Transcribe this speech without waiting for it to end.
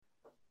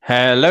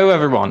Hello,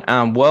 everyone,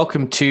 and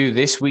welcome to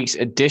this week's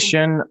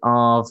edition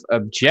of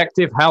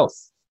Objective Health.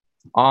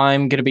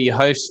 I'm going to be your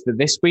host for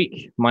this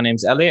week. My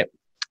name's Elliot.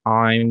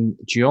 I'm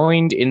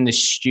joined in the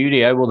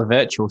studio, the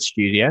virtual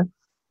studio,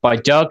 by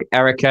Doug,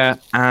 Erica,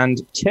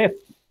 and Tiff.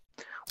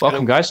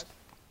 Welcome, guys.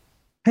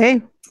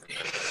 Hey.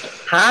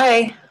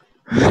 Hi.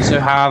 We also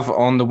have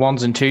on the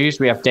ones and twos,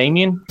 we have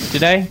Damien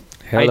today.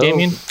 Hello. Hi,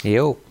 Damien.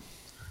 Yo.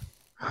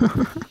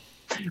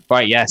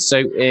 Right, yeah.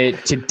 So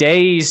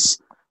today's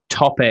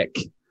topic,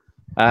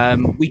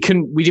 we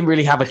didn't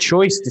really have a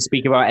choice to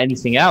speak about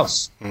anything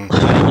else. You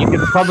can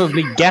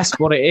probably guess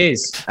what it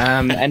is.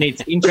 And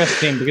it's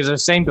interesting because I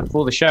was saying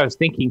before the show, I was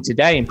thinking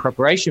today in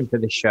preparation for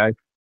this show,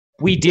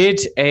 we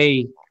did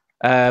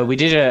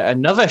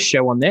another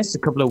show on this a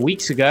couple of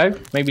weeks ago,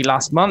 maybe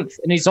last month,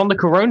 and it's on the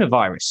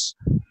coronavirus.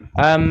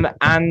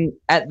 And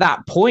at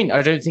that point,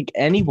 I don't think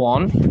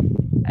anyone,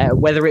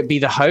 whether it be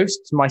the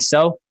hosts,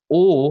 myself,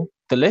 or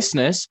the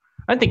listeners,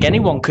 I don't think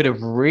anyone could have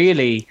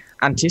really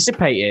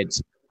anticipated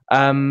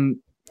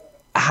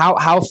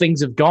how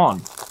things have gone.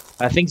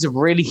 Things have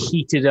really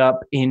heated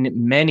up in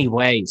many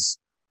ways.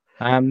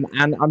 And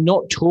I'm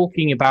not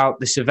talking about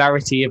the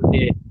severity of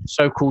the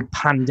so-called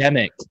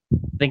pandemic.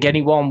 I think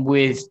anyone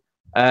with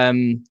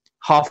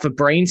half a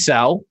brain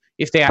cell,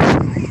 if they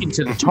actually look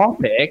into the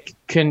topic,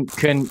 can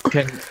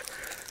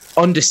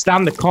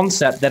understand the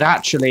concept that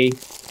actually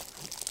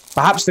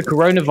perhaps the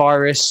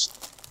coronavirus,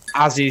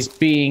 as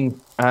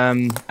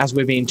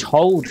we're being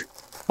told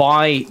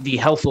by the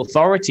health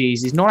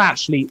authorities, is not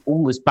actually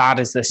all as bad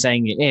as they're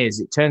saying it is.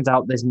 It turns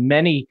out there's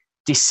many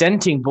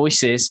dissenting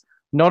voices,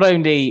 not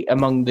only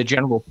among the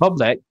general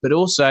public, but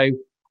also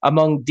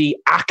among the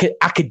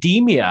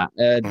academia,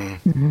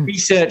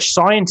 research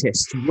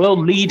scientists,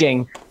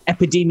 world-leading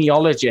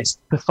epidemiologists,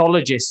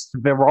 pathologists,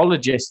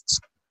 virologists,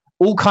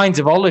 all kinds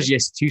of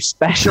ologists who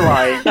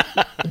specialize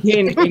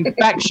in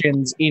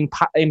infections, in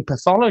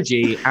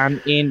pathology,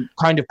 and in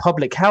kind of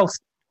public health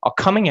are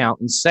coming out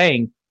and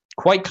saying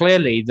quite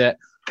clearly that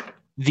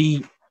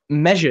the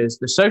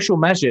social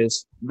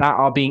measures that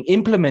are being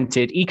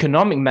implemented,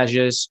 economic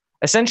measures,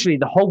 essentially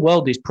the whole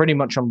world is pretty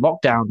much on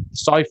lockdown,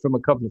 aside from a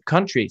couple of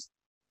countries.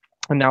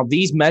 And now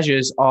these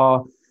measures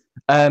are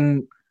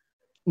they're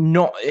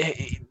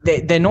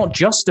not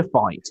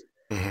justified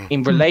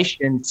in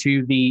relation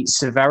to the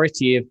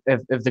severity of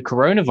the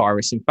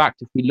coronavirus. In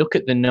fact, if we look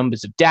at the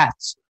numbers of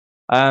deaths,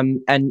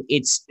 and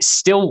it's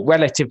still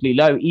relatively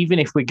low, even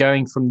if we're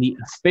going from the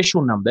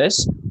official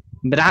numbers.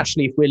 But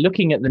actually, if we're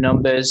looking at the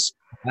numbers,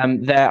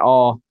 there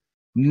are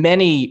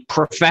many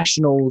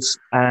professionals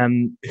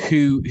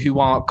who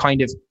are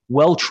kind of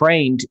well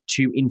trained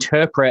to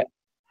interpret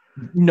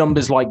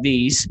numbers like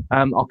these,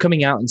 are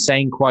coming out and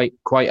saying quite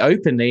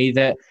openly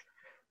that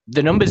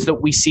the numbers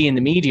that we see in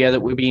the media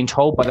that we're being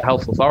told by the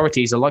health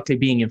authorities are likely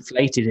being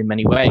inflated in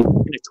many ways. We're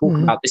going to talk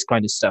about this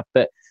kind of stuff,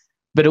 but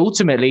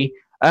ultimately,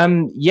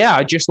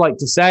 I'd just like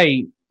to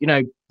say,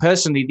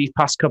 personally, these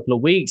past couple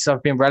of weeks,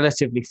 I've been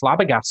relatively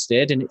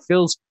flabbergasted, and it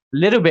feels a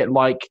little bit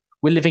like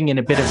we're living in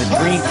a bit of a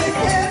dream.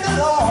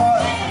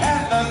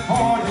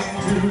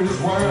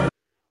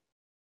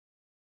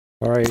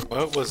 All right.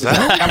 What was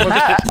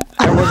that?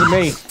 That wasn't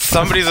me.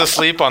 Somebody's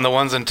asleep on the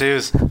ones and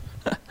twos.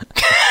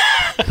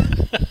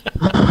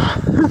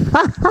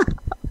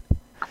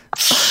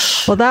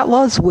 Well, that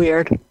was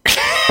weird.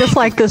 Just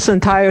like this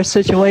entire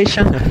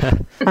situation.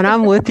 And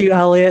I'm with you,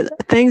 Elliot.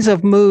 Things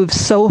have moved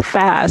so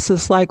fast.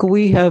 It's like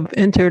we have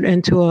entered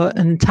into an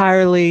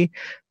entirely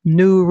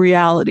new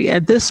reality.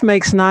 And this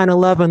makes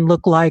 9/11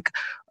 look like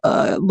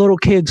little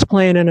kids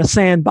playing in a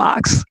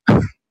sandbox.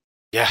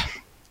 Yeah.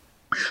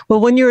 But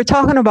when you were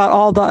talking about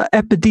all the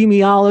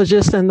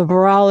epidemiologists and the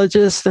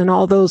virologists and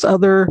all those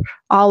other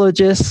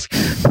ologists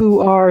who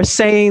are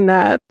saying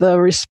that the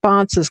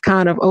response is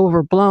kind of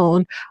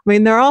overblown, I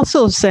mean, they're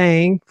also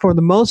saying, for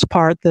the most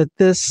part, that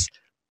this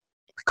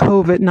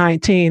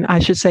COVID-19, I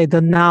should say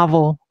the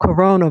novel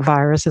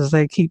coronavirus, as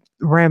they keep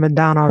ramming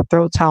down our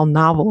throats how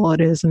novel it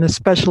is, and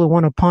especially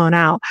want to point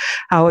out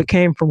how it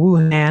came from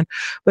Wuhan.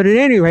 But at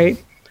any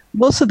rate,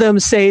 most of them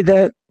say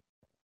that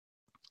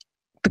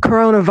the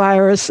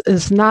coronavirus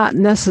is not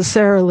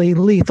necessarily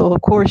lethal.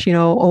 Of course,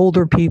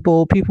 older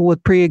people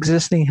with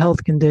pre-existing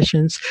health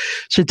conditions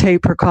should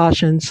take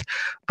precautions,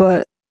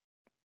 but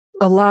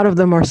a lot of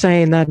them are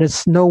saying that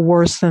it's no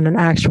worse than an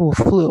actual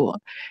flu.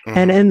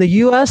 And in the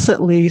U.S.,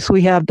 at least,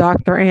 we have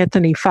Dr.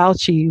 Anthony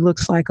Fauci. He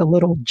looks like a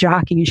little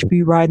jockey. He should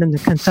be riding the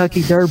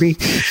Kentucky Derby.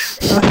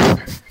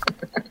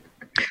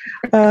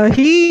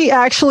 He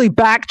actually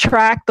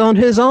backtracked on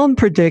his own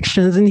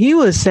predictions, and he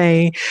was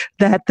saying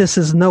that this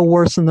is no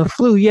worse than the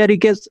flu, yet he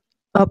gets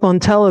up on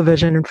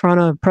television in front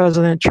of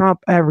President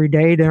Trump every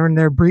day during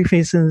their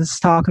briefings and is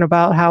talking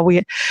about how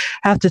we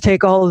have to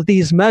take all of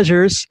these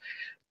measures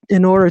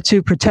in order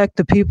to protect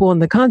the people in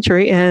the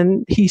country.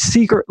 And he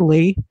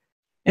secretly,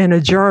 in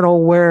a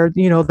journal where,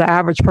 the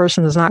average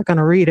person is not going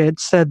to read it,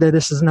 said that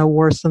this is no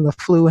worse than the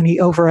flu, and he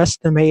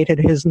overestimated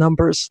his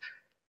numbers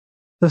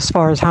as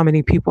far as how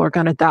many people are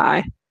going to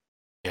die.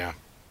 Yeah.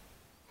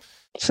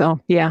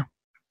 So, yeah.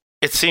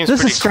 it seems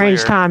This pretty is strange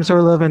clear. times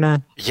we're living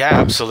in. Yeah,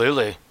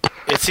 absolutely.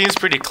 It seems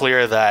pretty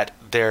clear that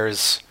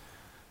there's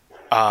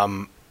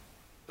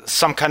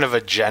some kind of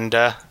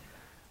agenda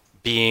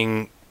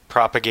being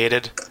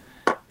propagated.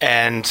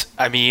 And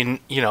I mean,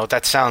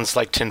 that sounds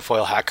like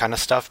tinfoil hat kind of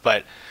stuff,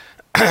 but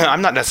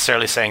I'm not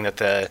necessarily saying that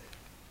the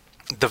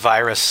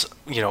virus,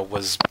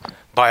 was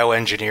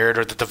bioengineered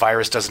or that the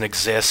virus doesn't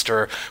exist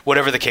or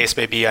whatever the case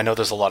may be. I know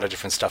there's a lot of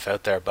different stuff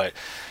out there, but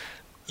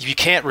you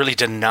can't really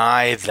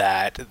deny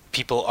that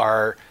people.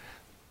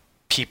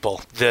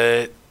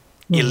 The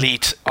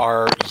elite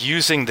are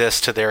using this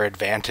to their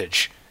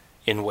advantage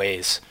in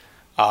ways.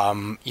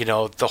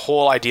 The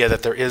whole idea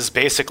that there is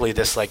basically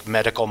this like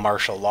medical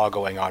martial law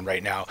going on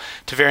right now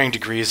to varying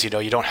degrees. You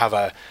don't have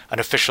an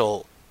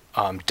official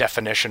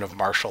definition of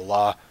martial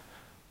law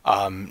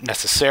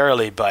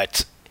necessarily,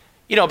 but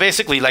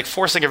basically like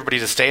forcing everybody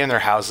to stay in their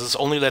houses,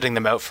 only letting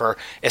them out for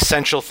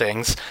essential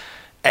things,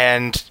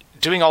 and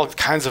doing all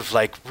kinds of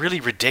like really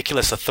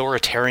ridiculous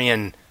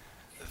authoritarian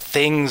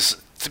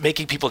things,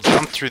 making people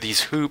jump through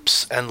these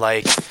hoops. And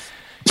like,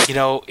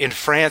 in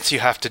France you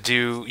have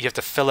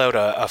to fill out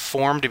a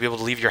form to be able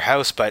to leave your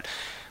house, but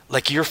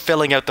like you're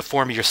filling out the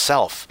form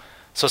yourself.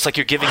 So it's like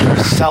you're giving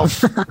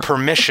yourself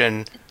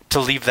permission to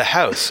leave the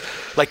house.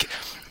 Like,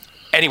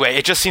 anyway,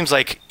 it just seems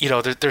like,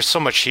 there's so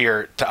much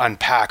here to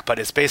unpack, but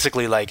it's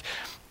basically like,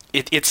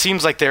 it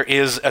seems like there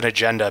is an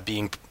agenda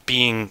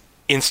being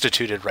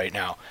instituted right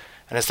now.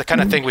 And it's the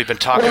kind of thing we've been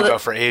talking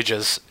about for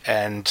ages,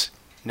 and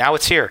now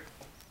it's here.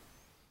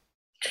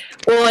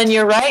 Well, and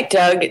you're right,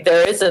 Doug,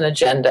 there is an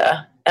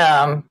agenda.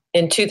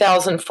 In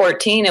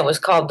 2014, it was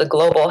called the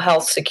Global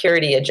Health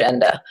Security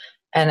Agenda.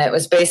 And it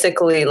was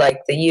basically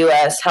like the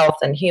U.S. Health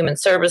and Human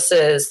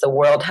Services, the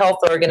World Health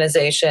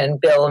Organization,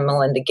 Bill and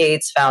Melinda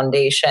Gates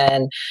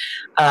Foundation,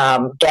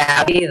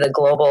 Gavi, the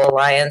Global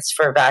Alliance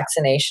for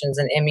Vaccinations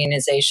and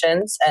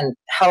Immunizations, and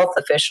health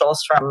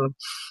officials from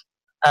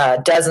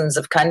dozens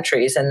of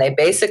countries. And they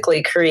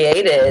basically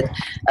created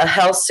a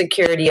health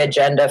security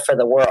agenda for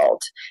the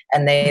world.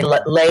 And they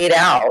laid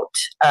out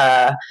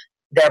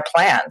their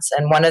plans.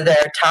 And one of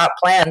their top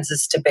plans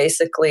is to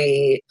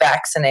basically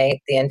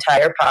vaccinate the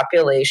entire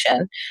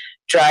population,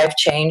 drive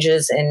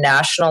changes in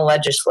national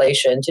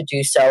legislation to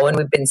do so. And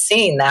we've been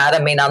seeing that.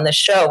 I mean, on this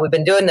show, we've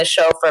been doing this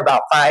show for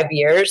about 5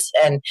 years,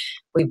 and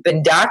we've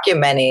been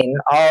documenting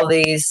all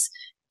these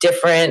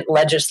different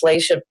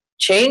legislation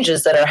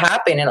changes that are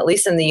happening, at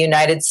least in the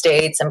United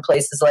States and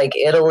places like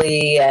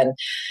Italy and,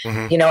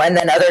 and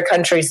then other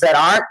countries that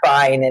aren't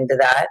buying into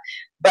that.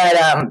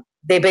 But,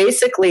 they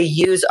basically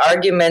use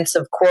arguments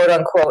of quote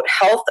unquote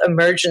health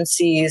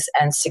emergencies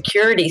and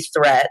security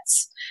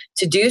threats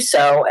to do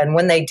so. And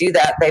when they do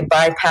that, they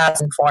bypass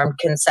informed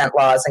consent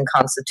laws and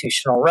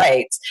constitutional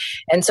rights.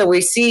 And so we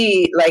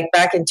see, like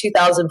back in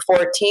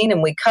 2014,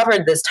 and we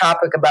covered this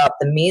topic about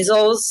the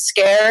measles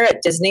scare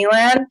at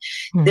Disneyland.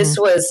 This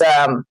was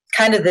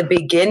kind of the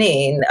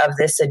beginning of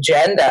this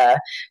agenda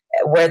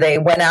where they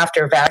went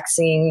after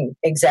vaccine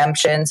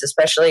exemptions,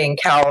 especially in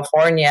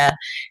California.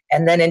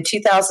 And then in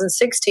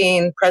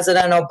 2016,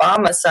 President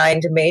Obama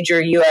signed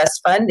major U.S.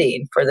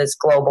 funding for this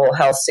global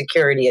health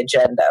security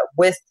agenda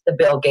with the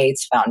Bill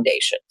Gates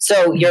Foundation.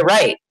 So you're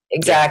right.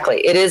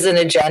 Exactly. It is an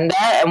agenda,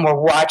 and we're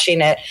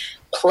watching it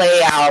play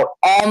out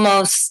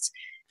almost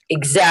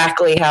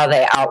exactly how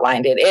they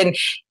outlined it. And,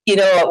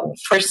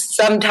 for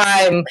some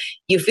time,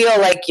 you feel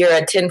like you're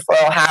a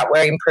tinfoil hat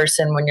wearing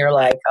person when you're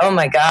like, oh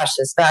my gosh,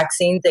 this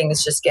vaccine thing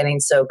is just getting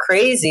so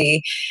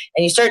crazy.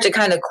 And you start to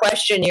kind of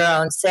question your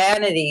own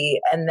sanity.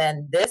 And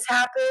then this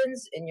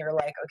happens, and you're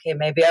like, okay,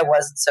 maybe I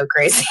wasn't so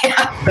crazy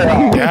after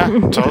all. Yeah,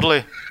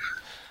 totally.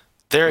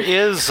 There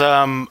is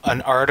an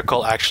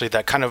article actually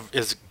that kind of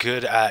is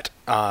good at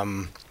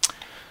kind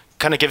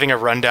of giving a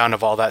rundown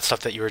of all that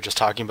stuff that you were just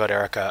talking about,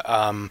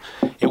 Erica.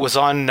 It was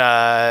on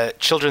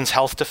Children's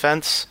Health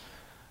Defense,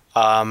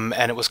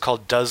 and it was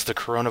called "Does the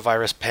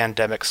Coronavirus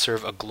Pandemic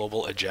Serve a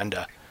Global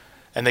Agenda?"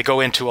 And they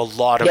go into a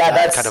lot of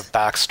that kind of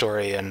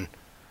backstory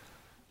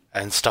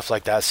and stuff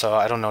like that. So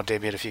I don't know,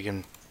 Damien, if you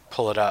can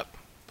pull it up,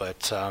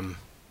 but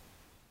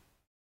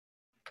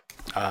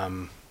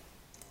I've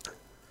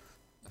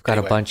got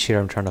a bunch here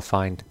I'm trying to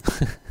find.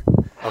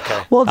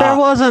 Okay. Well, there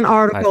was an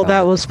article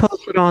that was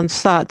posted on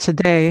SOT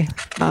today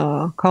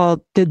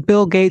called "Did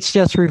Bill Gates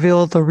Just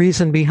Reveal the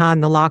Reason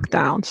Behind the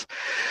Lockdowns?"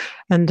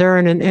 And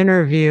during an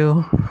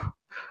interview,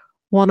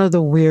 one of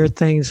the weird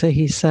things that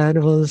he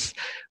said was,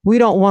 "We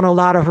don't want a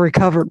lot of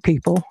recovered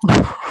people."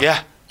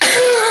 Yeah.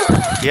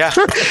 Yeah.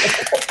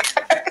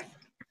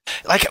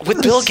 Like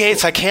with Bill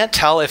Gates, I can't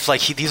tell if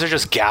like these are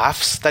just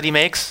gaffes that he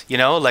makes,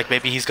 like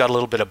maybe he's got a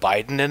little bit of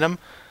Biden in him.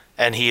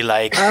 And he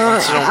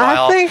once in a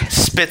while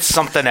spits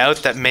something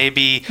out that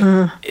maybe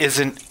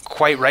isn't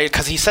quite right.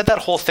 Because he said that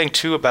whole thing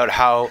too about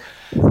how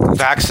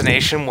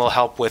vaccination will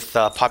help with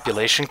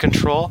population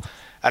control.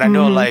 And I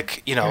know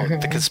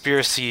the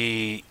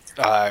conspiracy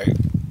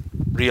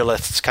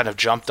realists kind of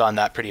jumped on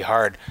that pretty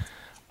hard.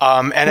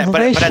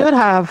 They should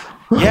have.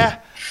 Yeah.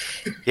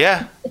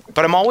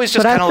 But I'm always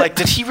just kind of like,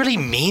 did he really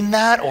mean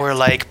that? Or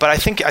like, but I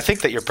think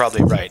that you're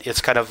probably right.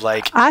 It's kind of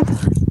like, I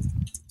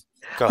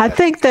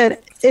think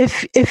that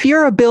if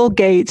you're a Bill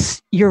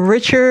Gates, you're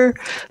richer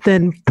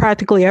than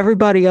practically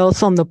everybody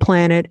else on the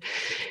planet.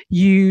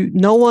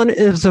 No one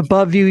is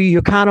above you.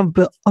 You're kind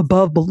of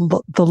above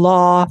the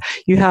law.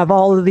 You have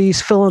all of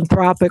these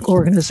philanthropic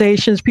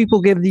organizations.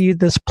 People give you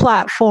this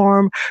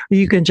platform where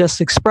you can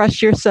just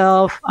express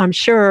yourself. I'm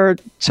sure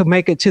to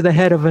make it to the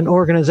head of an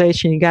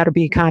organization, you got to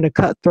be kind of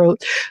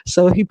cutthroat.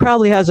 So he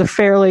probably has a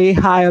fairly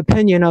high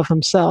opinion of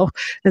himself.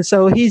 And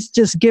so he's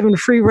just given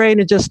free rein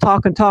and just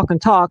talk and talk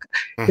and talk.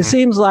 It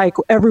seems like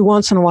every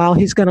once in a while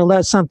he's going to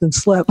let something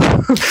slip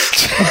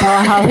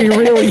about how he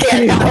really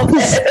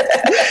feels.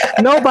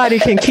 Nobody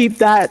can keep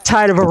that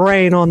tight of a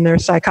rein on their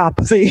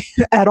psychopathy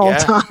at all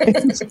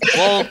times.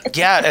 Well,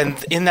 yeah,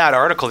 and in that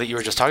article that you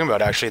were just talking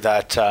about, actually,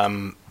 that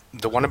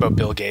the one about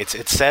Bill Gates,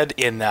 it said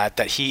in that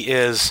he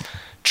is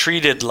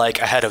treated like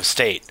a head of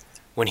state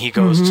when he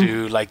goes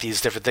to like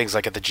these different things,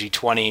 like at the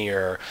G20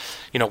 or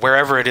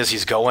wherever it is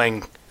he's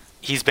going.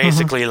 He's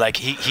basically like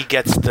he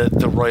gets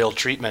the royal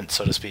treatment,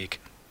 so to speak.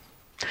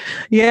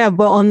 Yeah,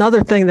 well,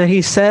 another thing that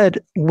he said,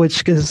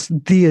 which is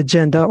the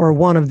agenda or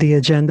one of the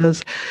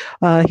agendas,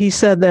 he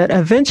said that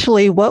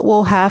eventually what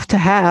we'll have to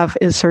have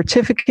is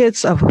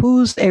certificates of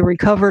who's a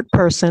recovered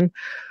person,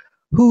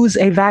 who's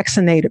a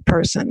vaccinated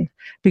person,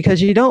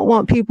 because you don't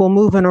want people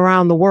moving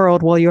around the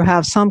world. Well, you'll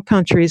have some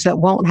countries that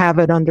won't have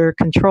it under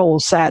control,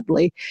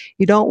 sadly.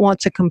 You don't want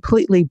to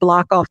completely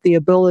block off the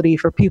ability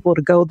for people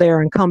to go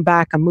there and come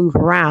back and move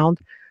around.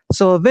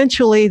 So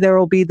eventually there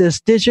will be this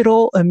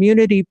digital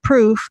immunity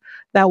proof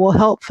that will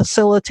help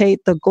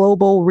facilitate the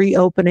global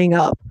reopening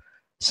up.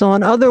 So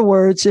in other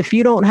words, if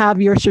you don't have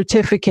your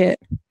certificate,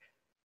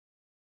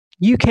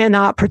 you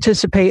cannot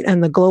participate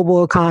in the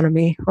global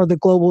economy or the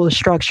global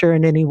structure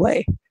in any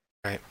way.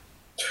 Right.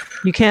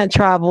 You can't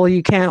travel,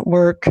 you can't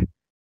work,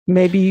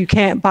 maybe you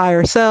can't buy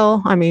or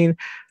sell. I mean,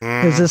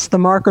 is this the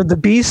mark of the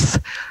beast?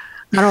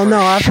 I don't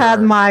know. I've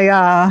had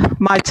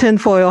my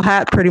tinfoil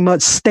hat pretty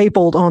much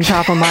stapled on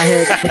top of my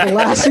head for the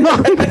last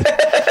month.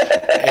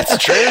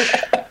 It's true.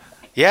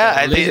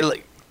 Yeah.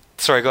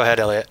 Sorry, go ahead,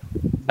 Elliot.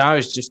 I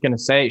was just going to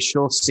say, it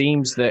sure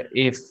seems that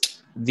if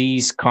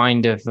these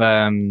kind of,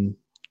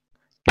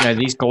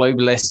 these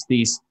globalists,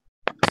 these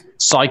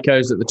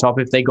psychos at the top,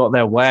 if they got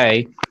their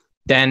way,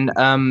 then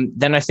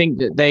I think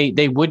that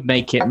they would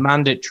make it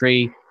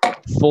mandatory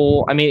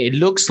it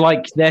looks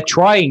like they're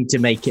trying to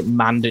make it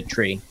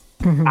mandatory.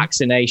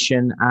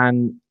 Vaccination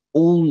and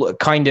all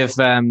kind of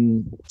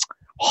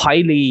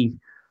highly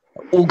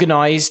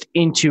organized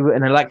into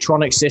an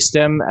electronic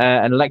system,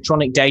 an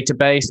electronic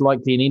database like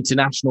an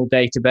international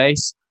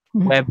database,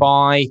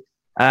 whereby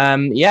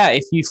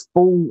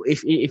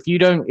if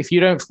you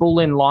don't fall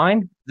in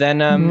line,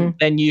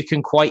 then you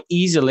can quite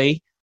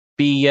easily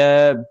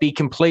be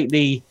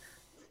completely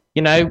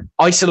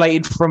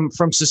isolated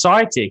from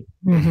society.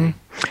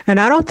 And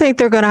I don't think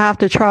they're going to have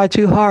to try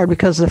too hard,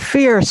 because the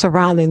fear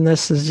surrounding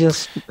this is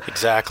just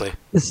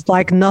it's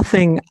like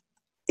nothing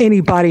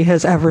anybody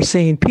has ever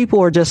seen.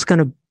 People are just going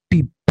to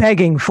be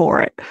begging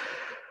for it.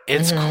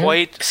 It's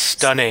quite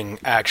stunning,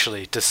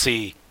 actually, to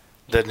see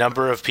the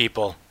number of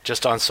people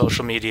just on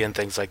social media and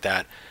things like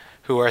that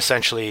who are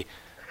essentially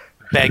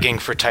begging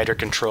for tighter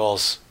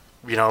controls,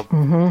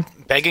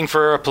 begging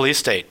for a police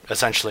state,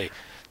 essentially.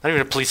 Not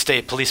even a police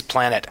state, police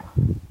planet,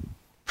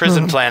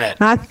 prison planet.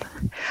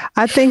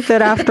 I think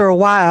that after a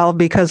while,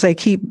 because they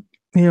keep,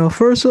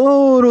 first,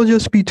 it'll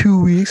just be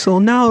 2 weeks. So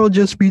now it'll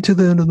just be to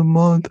the end of the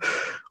month.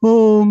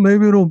 Oh,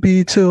 maybe it'll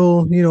be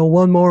till,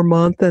 1 more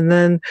month. And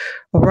then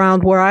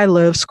around where I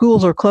live,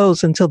 schools are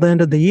closed until the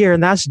end of the year,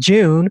 and that's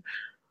June.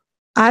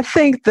 I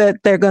think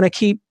that they're going to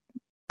keep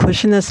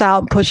pushing it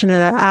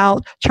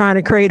out, trying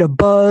to create a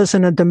buzz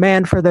and a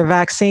demand for their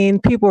vaccine.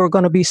 People are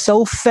going to be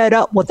so fed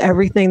up with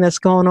everything that's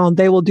going on,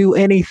 they will do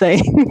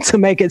anything to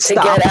make it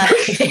stop.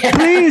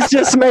 Please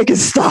just make it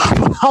stop.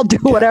 I'll do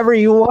whatever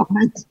you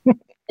want.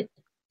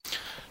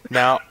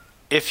 Now,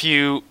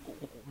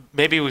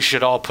 maybe we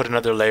should all put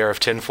another layer of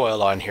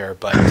tinfoil on here,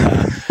 but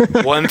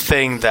one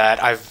thing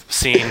that I've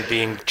seen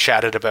being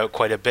chatted about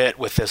quite a bit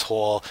with this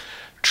whole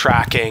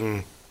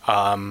tracking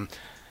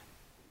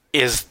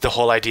is the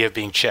whole idea of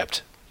being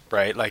chipped,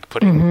 right? Like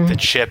putting the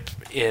chip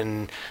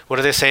in, what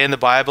do they say in the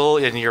Bible,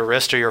 in your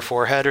wrist or your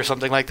forehead or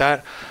something like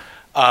that.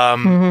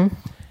 And,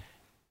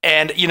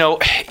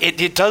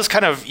 it does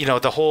kind of,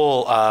 the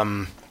whole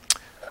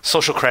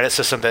social credit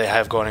system that they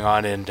have going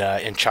on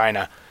in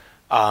China,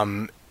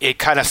 it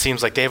kind of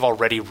seems like they've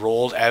already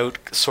rolled out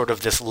sort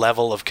of this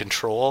level of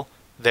control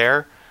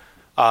there.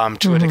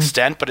 To an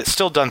extent, but it's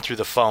still done through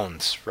the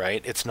phones,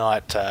 right? It's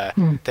not,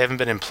 they haven't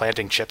been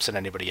implanting chips in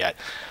anybody yet.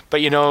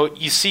 But,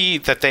 you see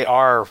that they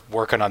are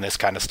working on this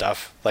kind of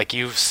stuff. Like,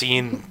 you've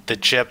seen the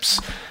chips.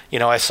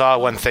 I saw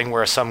one thing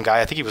where some guy,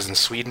 I think he was in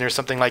Sweden or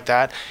something like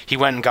that, he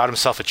went and got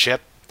himself a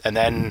chip and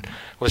then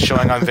was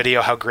showing on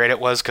video how great it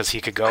was because he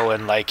could go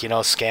and,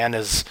 scan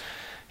his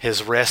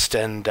his wrist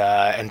and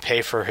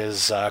pay for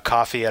his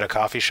coffee at a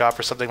coffee shop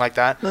or something like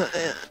that.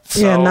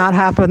 Not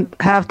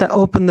have to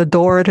open the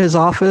door at his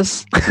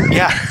office.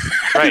 Yeah,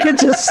 right.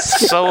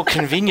 Just so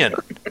convenient,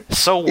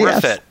 so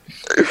worth it.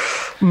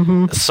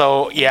 Mm-hmm.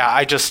 So yeah,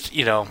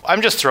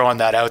 I'm just throwing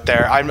that out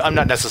there. I'm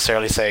not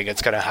necessarily saying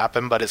it's going to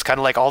happen, but it's kind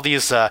of like all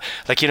these,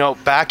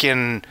 back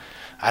in,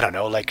 I don't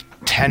know, like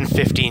 10,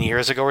 15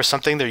 years ago or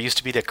something, there used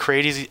to be a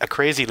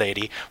crazy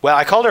lady. Well,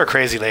 I called her a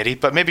crazy lady,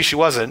 but maybe she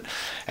wasn't.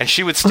 And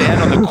she would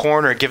stand on the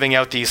corner giving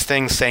out these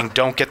things saying,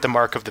 "Don't get the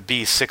mark of the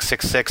beast,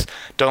 666.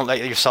 Don't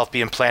let yourself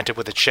be implanted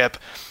with a chip."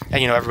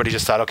 And, everybody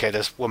just thought, okay,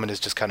 this woman is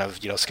just kind of,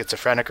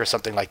 schizophrenic or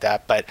something like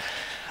that. But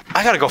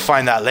I got to go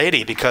find that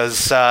lady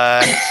because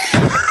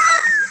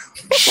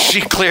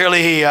she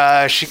clearly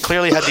had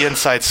the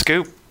inside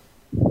scoop.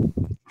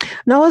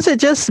 Now, is it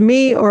just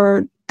me,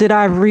 or did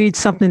I read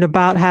something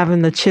about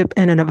having the chip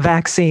in a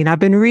vaccine? I've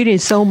been reading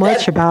so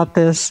much about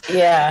this.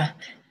 Yeah.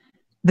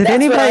 Did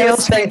anybody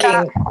else think?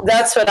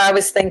 That's what I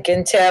was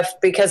thinking, Tiff,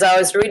 because I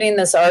was reading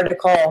this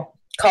article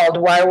called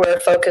 "Why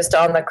We're Focused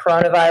on the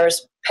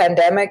Coronavirus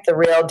Pandemic: The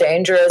Real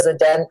Danger is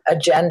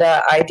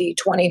Agenda ID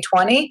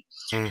 2020."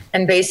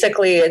 And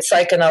basically, it's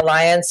like an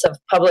alliance of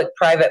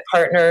public-private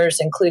partners,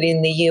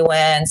 including the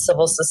UN,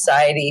 civil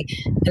society,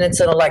 and it's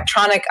an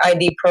electronic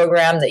ID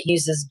program that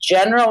uses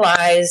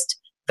generalized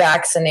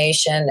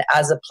vaccination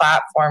as a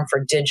platform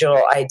for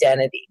digital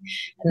identity.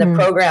 And the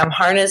program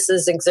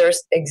harnesses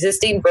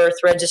existing birth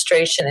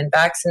registration and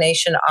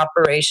vaccination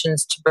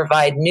operations to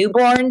provide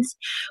newborns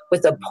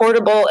with a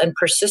portable and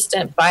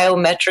persistent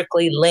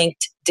biometrically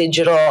linked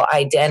digital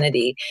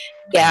identity.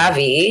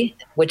 Gavi,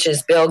 which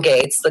is Bill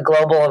Gates, the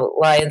Global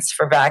Alliance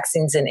for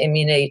Vaccines and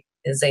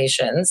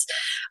Immunizations,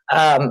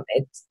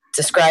 it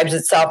describes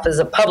itself as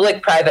a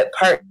public-private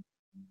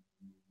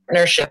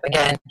partnership,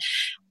 again,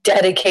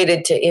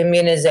 dedicated to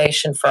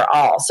immunization for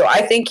all. So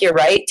I think you're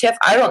right, Tiff.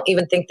 I don't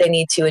even think they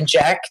need to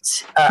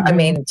inject,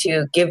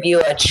 to give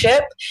you a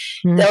chip.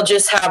 They'll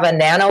just have a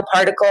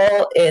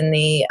nanoparticle in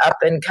the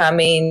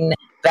up-and-coming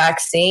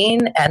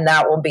vaccine, and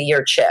that will be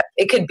your chip.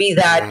 It could be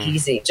that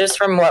easy. Just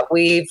from what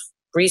we've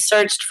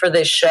researched for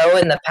this show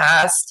in the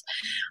past,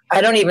 I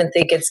don't even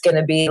think it's going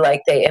to be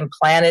like they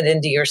implant it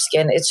into your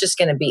skin. It's just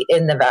going to be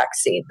in the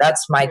vaccine.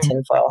 That's my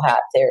tinfoil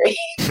hat theory.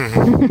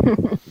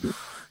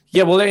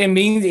 Yeah, well,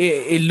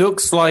 it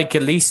looks like,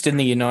 at least in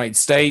the United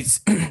States,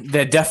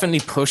 they're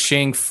definitely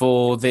pushing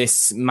for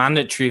this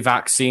mandatory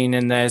vaccine,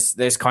 and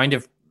there's kind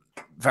of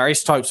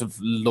various types of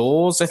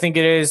laws, I think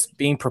it is,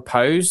 being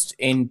proposed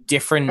in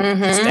different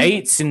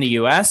states in the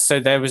US. So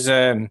there was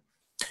an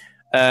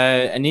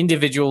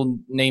individual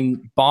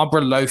named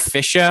Barbara Lowe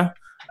Fisher,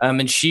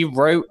 and she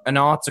wrote an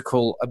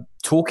article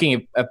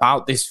talking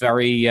about this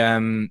very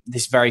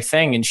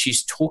thing, and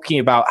she's talking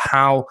about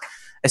how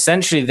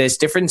essentially there's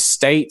different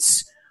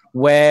states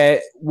where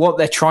what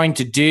they're trying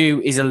to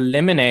do is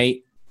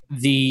eliminate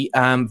the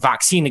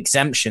vaccine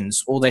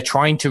exemptions, or they're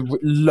trying to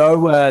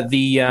lower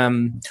the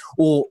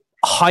or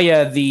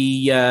higher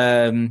the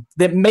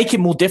that make it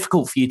more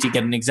difficult for you to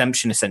get an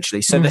exemption,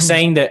 essentially. So they're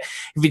saying that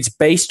if it's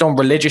based on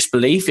religious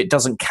belief, it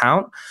doesn't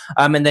count,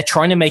 and they're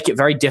trying to make it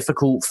very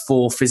difficult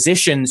for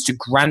physicians to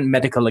grant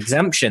medical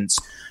exemptions.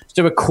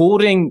 So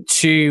according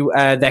to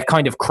their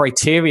kind of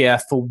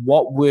criteria for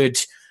what would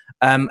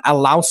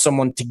allow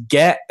someone to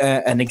get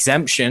an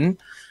exemption,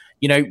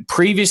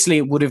 previously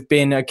it would have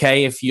been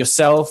okay if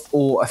yourself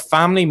or a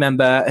family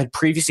member had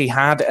previously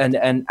had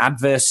an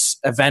adverse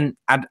event,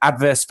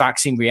 adverse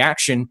vaccine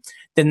reaction,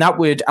 then that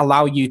would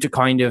allow you to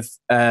kind of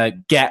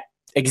get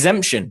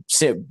exemption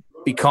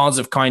because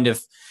of kind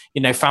of,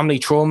 family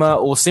trauma,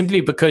 or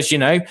simply because,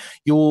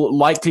 you're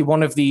likely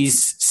one of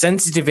these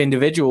sensitive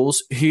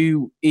individuals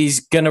who is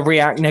going to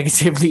react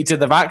negatively to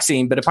the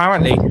vaccine. But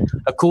apparently,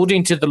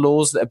 according to the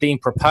laws that are being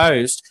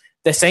proposed,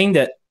 they're saying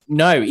that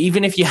no,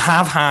 even if you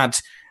have had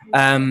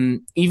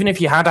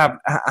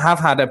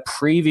a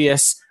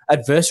previous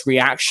adverse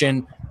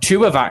reaction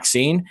to a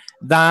vaccine,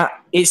 that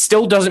it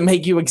still doesn't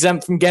make you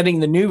exempt from getting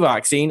the new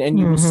vaccine, and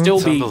you will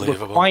still be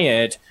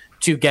required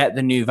to get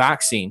the new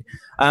vaccine.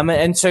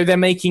 And so they're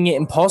making it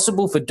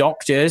impossible for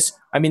doctors.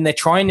 I mean, they're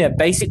trying to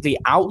basically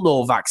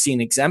outlaw vaccine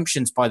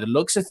exemptions by the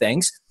looks of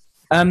things.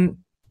 And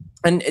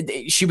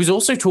she was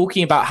also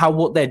talking about how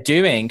what they're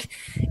doing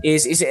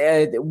is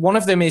one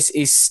of them is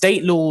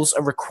state laws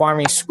are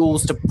requiring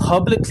schools to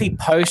publicly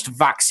post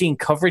vaccine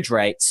coverage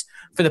rates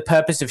for the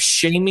purpose of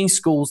shaming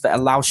schools that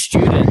allow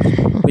students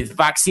with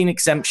vaccine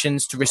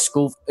exemptions to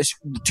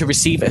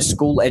receive a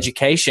school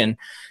education.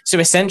 So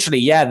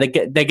essentially, they're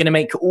going to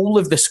make all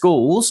of the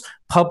schools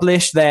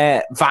publish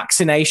their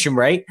vaccination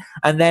rate,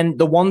 and then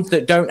the ones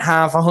that don't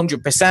have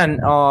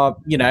 100% are,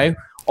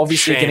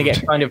 obviously going to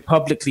get kind of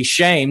publicly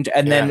shamed,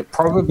 and then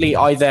probably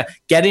either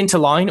get into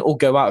line or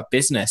go out of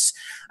business.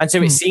 And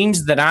so it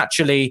seems that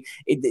actually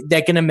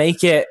they're going to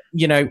make it,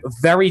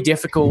 very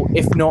difficult,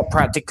 if not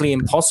practically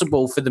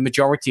impossible, for the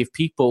majority of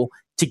people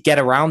to get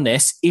around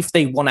this if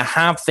they want to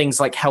have things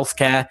like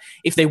healthcare,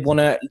 if they want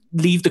to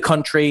leave the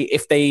country,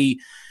 if they,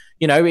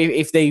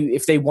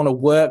 if they want to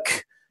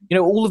work,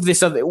 all of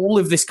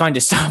this kind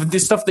of stuff,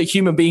 this stuff that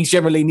human beings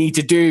generally need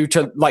to do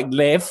to like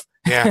live.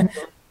 Yeah.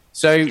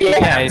 So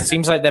yeah, it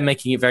seems like they're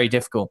making it very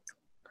difficult.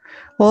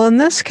 Well, in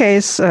this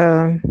case,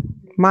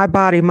 my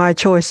body, my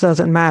choice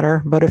doesn't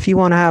matter. But if you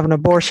want to have an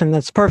abortion,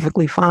 that's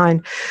perfectly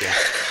fine. Yeah.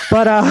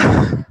 But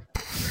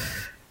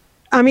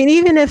I mean,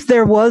 even if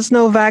there was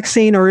no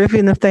vaccine, or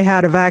even if they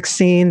had a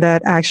vaccine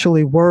that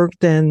actually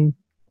worked, and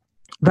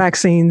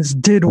vaccines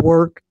did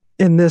work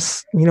in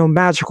this,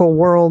 magical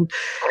world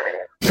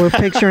we're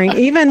picturing,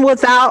 even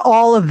without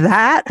all of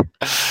that,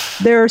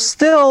 there are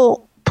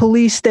still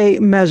police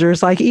state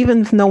measures. Like,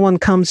 even if no one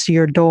comes to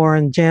your door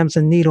and jams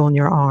a needle in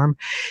your arm,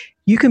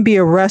 you can be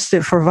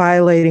arrested for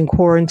violating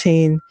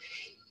quarantine.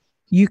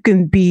 You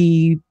can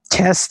be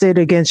tested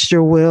against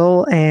your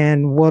will.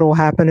 And what will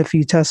happen if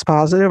you test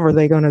positive? Are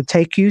they going to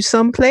take you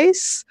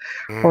someplace?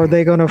 Or are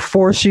they going to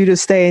force you to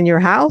stay in your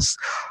house?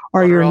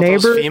 Or your neighbor?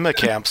 What are all those FEMA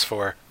camps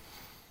for?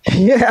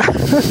 Yeah.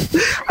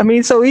 I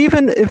mean, so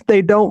even if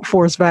they don't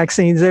force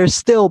vaccines, there's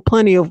still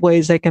plenty of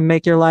ways they can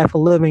make your life a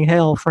living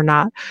hell for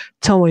not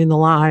towing the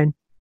line.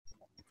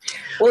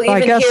 Well,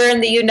 even here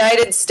in the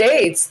United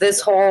States,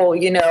 this whole,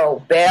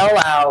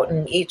 bailout,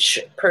 and each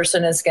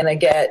person is going to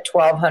get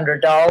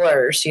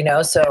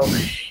 $1,200, so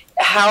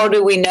how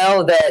do we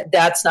know that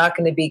that's not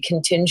going to be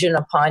contingent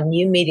upon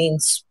you meeting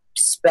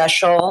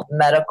special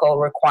medical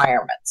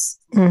requirements?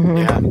 Mm-hmm.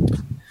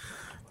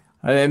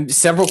 Yeah.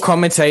 Several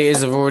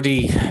commentators have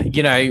already, have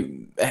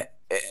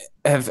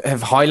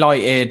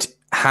highlighted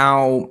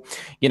how,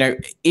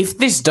 if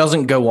this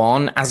doesn't go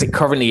on as it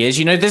currently is,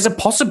 there's a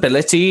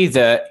possibility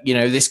that,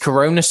 this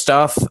corona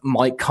stuff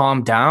might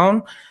calm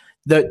down.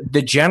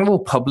 The general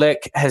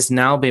public has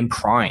now been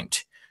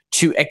primed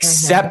to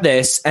accept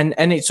this. And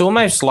it's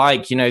almost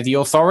like, the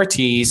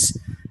authorities,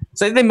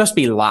 so they must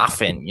be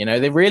laughing,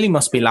 they really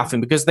must be laughing,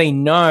 because they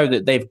know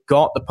that they've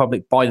got the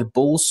public by the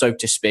balls, so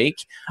to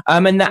speak.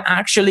 And that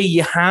actually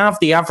you have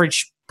the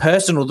average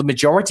person, or the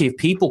majority of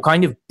people,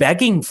 kind of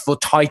begging for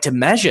tighter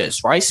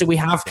measures, right? So we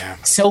have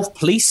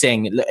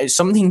self-policing,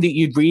 something that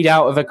you'd read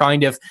out of a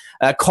kind of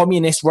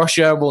communist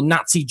Russia or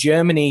Nazi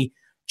Germany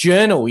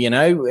journal,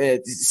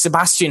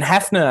 Sebastian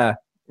Hefner,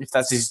 if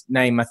that's his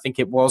name, I think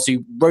it was,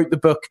 who wrote the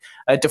book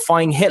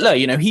Defying Hitler.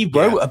 He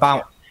wrote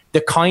about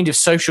the kind of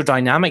social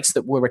dynamics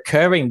that were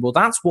occurring. Well,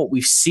 that's what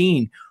we've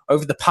seen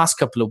over the past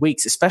couple of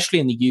weeks, especially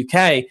in the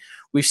UK.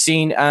 We've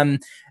seen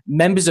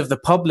members of the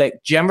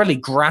public generally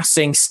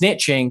grassing,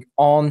 snitching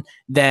on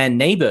their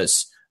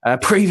neighbors,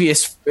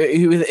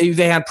 who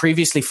they had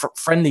previously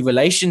friendly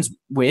relations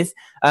with,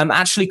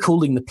 actually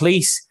calling the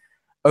police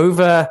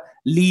over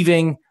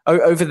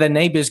their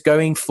neighbors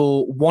going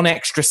for one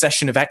extra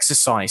session of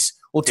exercise,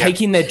 or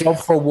taking their dog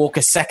for a walk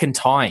a second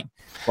time.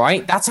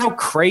 Right? That's how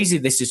crazy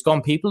this has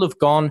gone. People have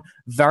gone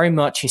very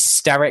much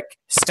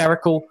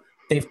hysterical.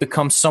 They've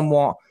become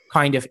somewhat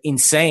kind of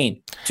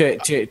insane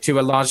to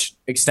a large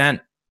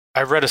extent.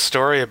 I read a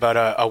story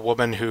about a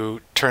woman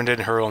who turned in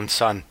her own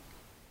son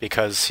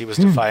because he was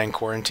defying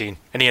quarantine,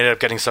 and he ended up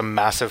getting some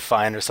massive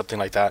fine or something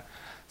like that.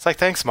 It's like,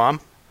 thanks, Mom.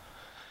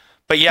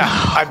 But yeah,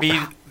 I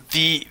mean,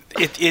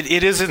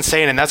 it is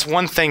insane, and that's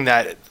one thing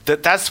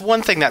that's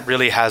one thing that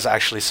really has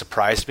actually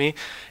surprised me,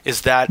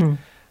 is that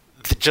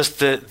just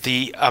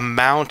the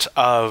amount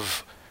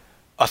of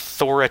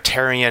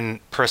authoritarian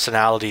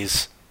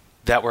personalities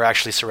that we're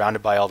actually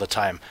surrounded by all the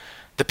time.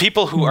 The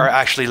people who are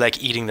actually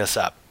like eating this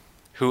up,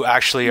 who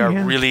actually are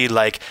really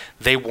like,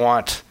 they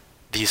want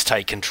these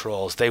tight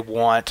controls. They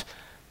want,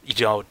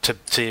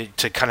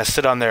 to kind of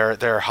sit on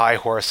their high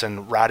horse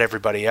and rat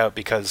everybody out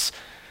because,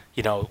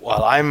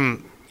 while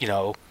I'm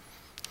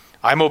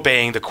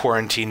obeying the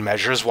quarantine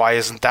measures, why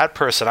isn't that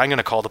person? I'm going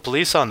to call the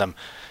police on them.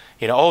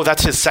 Oh,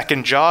 that's his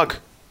second jog.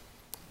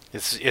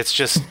 It's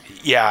just,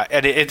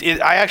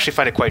 and I actually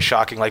find it quite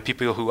shocking. Like,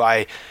 people who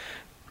I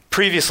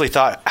previously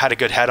thought had a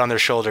good head on their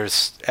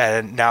shoulders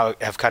and now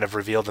have kind of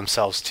revealed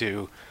themselves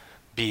to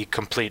be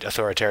complete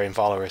authoritarian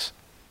followers.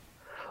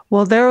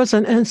 Well, there was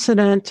an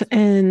incident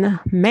in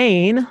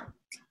Maine.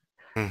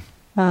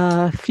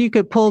 If you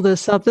could pull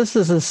this up, this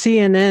is a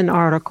CNN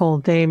article,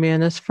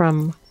 Damien. It's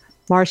from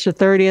March the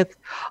 30th.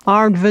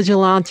 Armed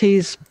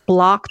vigilantes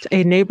blocked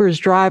a neighbor's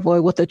driveway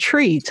with a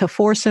tree to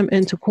force him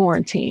into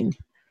quarantine.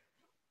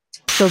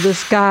 So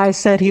this guy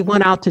said he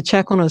went out to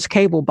check on his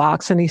cable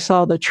box and he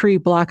saw the tree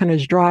blocking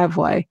his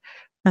driveway.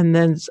 And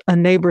then a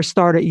neighbor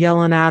started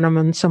yelling at him,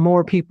 and some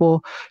more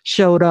people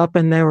showed up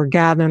and they were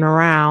gathering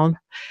around.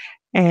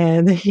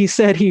 And he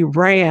said he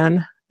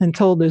ran and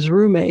told his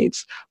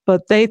roommates,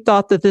 but they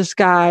thought that this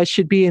guy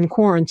should be in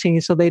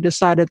quarantine. So they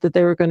decided that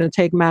they were going to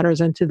take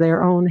matters into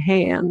their own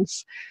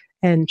hands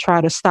and try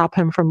to stop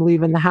him from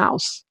leaving the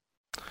house.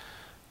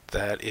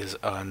 That is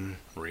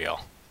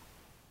unreal.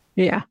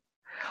 Yeah.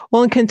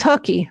 Well, in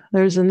Kentucky,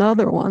 there's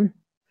another one.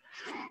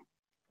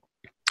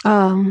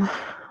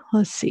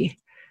 Let's see.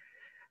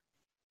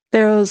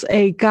 There was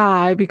a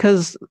guy,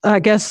 because I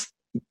guess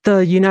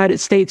the United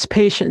States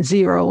patient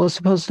zero was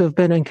supposed to have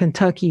been in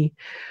Kentucky.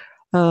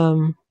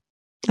 And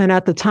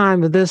at the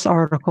time of this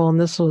article, and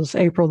this was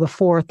April the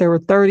 4th, there were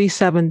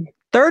 37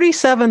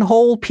 37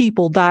 whole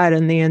people died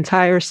in the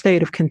entire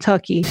state of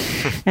Kentucky.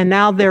 And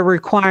now they're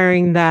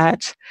requiring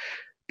that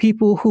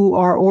people who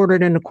are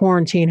ordered into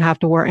quarantine have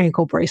to wear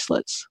ankle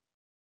bracelets.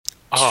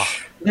 Oh.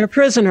 They're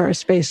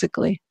prisoners,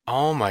 basically.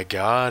 Oh my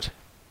God.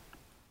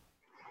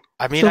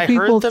 I mean, so I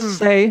people heard them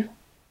say,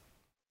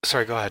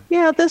 sorry, go ahead.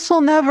 yeah, this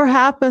will never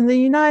happen. The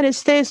United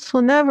States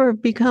will never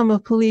become a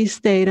police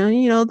state. And,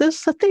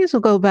 things will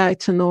go back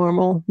to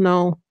normal.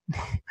 No,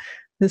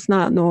 it's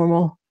not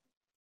normal.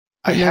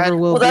 It never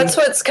will be. That's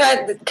what's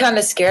kind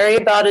of scary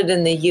about it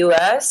in the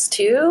U.S.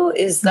 too,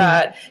 is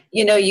that,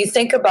 you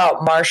think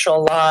about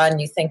martial law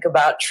and you think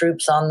about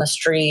troops on the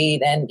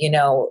street and,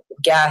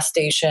 gas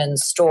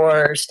stations,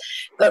 stores,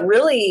 but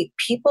really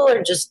people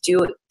are just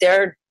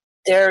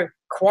they're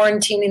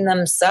quarantining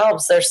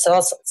themselves. They're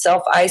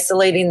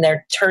self-isolating.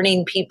 They're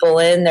turning people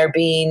in. They're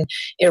being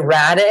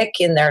erratic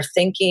in their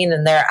thinking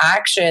and their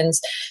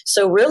actions.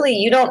 So really,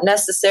 you don't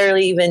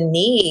necessarily even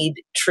need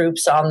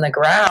troops on the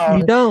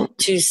ground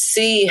to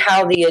see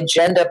how the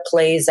agenda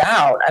plays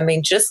out. I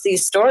mean, just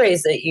these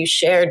stories that you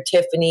shared,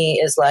 Tiffany,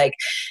 is like,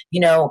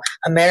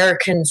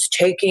 Americans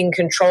taking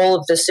control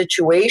of the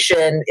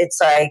situation.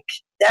 It's like,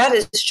 that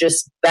is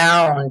just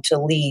bound to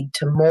lead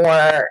to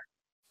more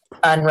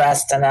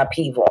unrest and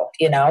upheaval,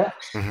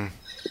 Mm-hmm.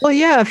 Well,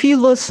 yeah, if you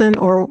listen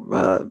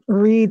or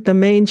read the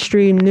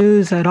mainstream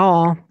news at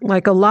all,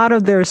 like a lot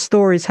of their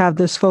stories have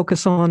this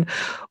focus on,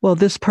 well,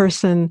 this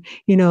person,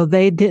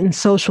 they didn't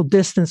social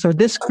distance, or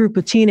this group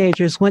of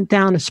teenagers went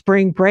down to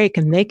spring break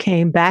and they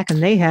came back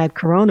and they had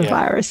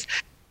coronavirus.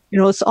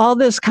 Yeah. It's all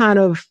this kind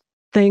of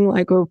thing,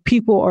 like where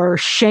people are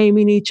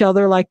shaming each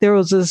other. Like there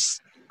was this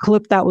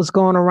clip that was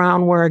going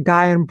around where a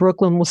guy in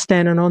Brooklyn was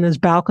standing on his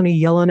balcony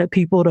yelling at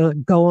people to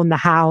go in the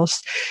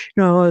house,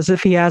 as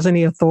if he has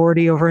any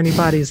authority over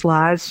anybody's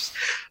lives.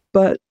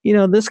 But,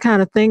 this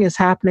kind of thing is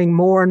happening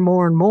more and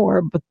more and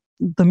more. But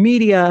the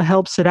media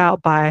helps it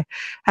out by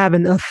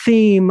having a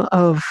theme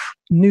of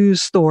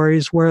news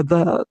stories where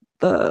the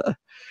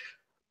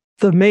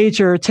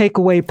major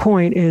takeaway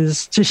point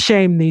is to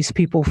shame these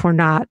people for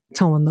not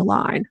towing the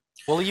line.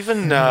 Well,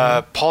 even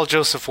Paul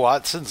Joseph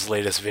Watson's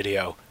latest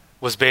video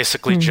was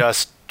basically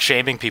just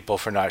shaming people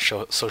for not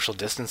social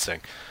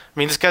distancing. I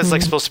mean, this guy's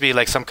supposed to be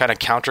like some kind of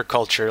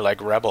counterculture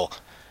like rebel,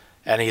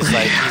 and he's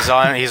like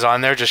he's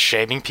on there just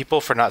shaming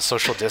people for not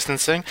social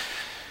distancing.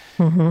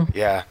 Mm-hmm.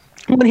 Yeah.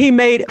 When he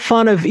made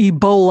fun of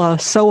Ebola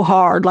so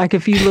hard, like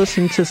if you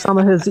listen to some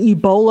of his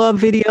Ebola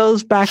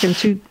videos back in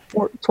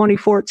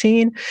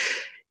 2014,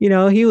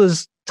 he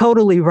was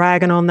totally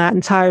ragging on that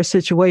entire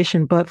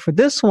situation. But for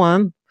this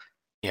one,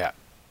 yeah.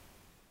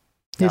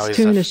 His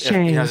tune has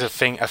changed. He has a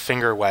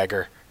finger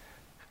wagger.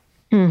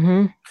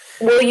 Mm-hmm.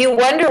 Well, you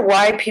wonder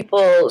why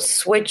people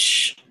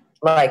switch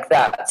like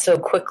that so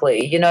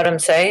quickly. You know what I'm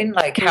saying?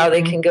 Like how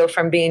they can go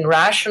from being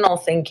rational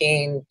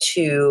thinking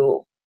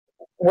to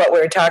what we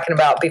were talking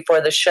about before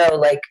the show,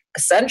 like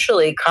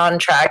essentially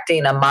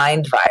contracting a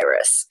mind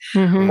virus,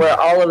 where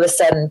all of a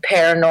sudden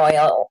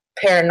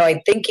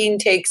paranoid thinking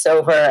takes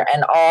over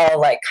and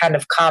all like kind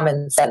of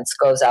common sense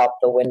goes out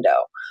the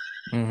window.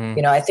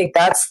 Mm-hmm. I think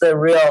that's the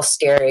real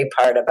scary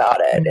part about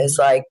it, is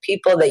like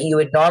people that you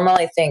would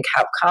normally think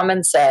have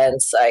common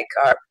sense, like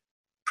are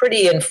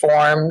pretty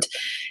informed.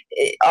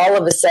 All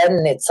of a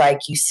sudden, it's like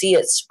you see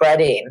it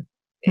spreading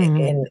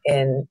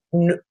in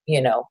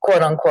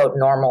quote unquote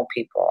normal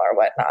people or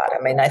whatnot.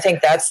 I mean, I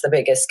think that's the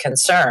biggest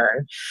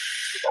concern,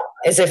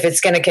 is if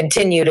it's going to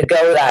continue to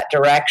go that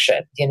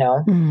direction.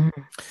 Mm-hmm.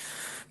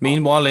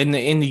 Meanwhile, in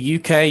the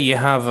UK, you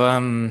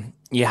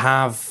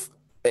have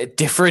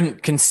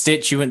different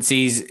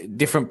constituencies,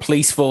 different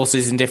police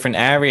forces in different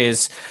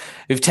areas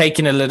who've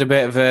taken a little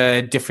bit of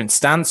a different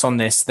stance on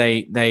this.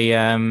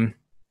 Some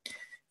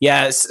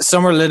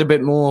are a little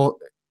bit more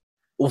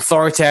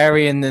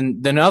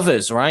authoritarian than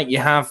others, right? You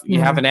have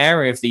an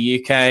area of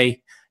the UK,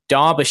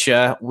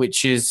 Derbyshire,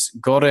 which has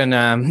gotten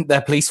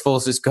their police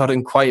force has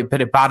gotten quite a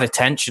bit of bad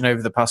attention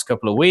over the past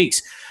couple of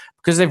weeks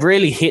because they've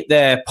really hit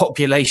their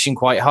population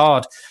quite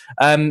hard.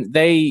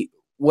 They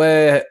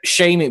were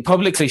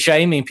publicly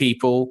shaming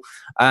people.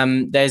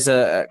 There's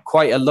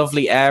quite a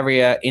lovely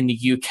area in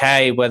the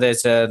UK where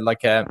there's a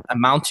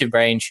mountain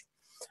range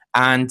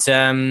and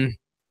some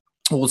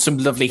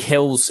lovely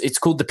hills. It's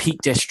called the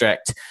Peak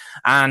District,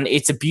 and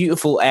it's a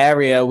beautiful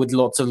area with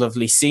lots of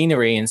lovely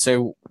scenery. And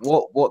so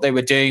what they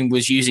were doing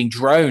was using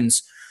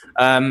drones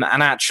and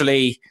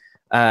actually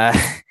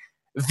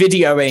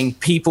videoing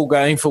people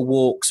going for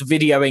walks,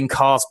 videoing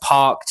cars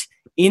parked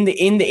in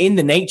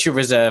the nature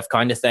reserve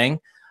kind of thing.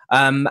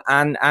 And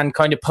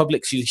kind of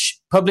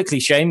publicly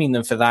shaming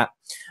them for that.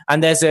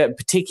 And there's a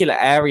particular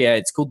area,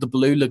 it's called the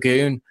Blue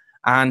Lagoon,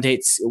 and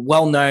it's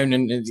well known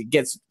and it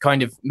gets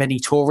kind of many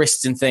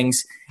tourists and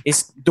things.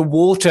 The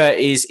water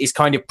is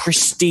kind of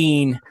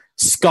pristine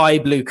sky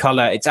blue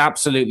color. It's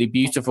absolutely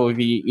beautiful. If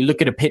you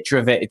look at a picture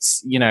of it,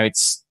 it's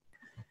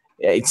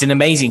an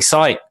amazing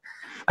sight.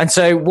 And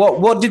so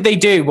what did they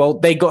do? Well,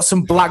 they got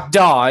some black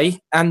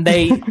dye and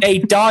they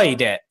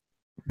dyed it.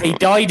 They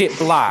dyed it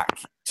black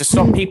to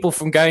stop people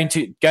from going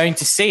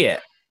to see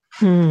it.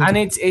 And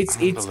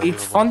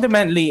it's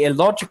fundamentally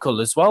illogical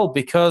as well,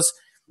 because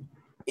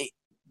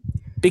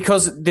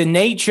the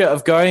nature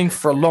of going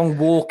for a long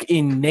walk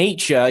in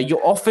nature, you're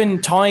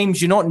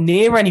not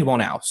near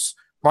anyone else,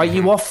 right?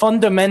 You are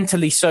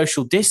fundamentally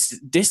social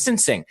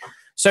distancing.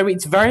 So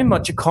it's very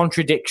much a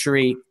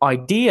contradictory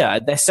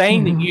idea. They're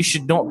saying that you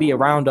should not be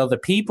around other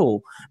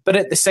people, but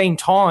at the same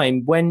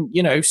time, when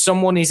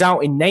someone is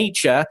out in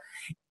nature,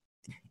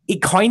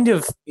 it kind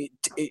of,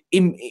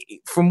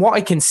 from what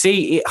I can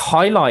see, it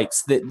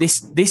highlights that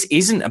this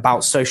isn't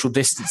about social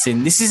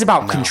distancing. This is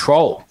about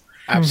control.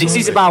 Absolutely. This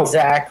is about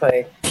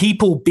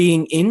people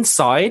being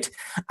inside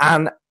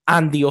and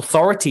the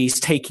authorities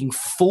taking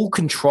full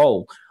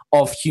control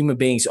of human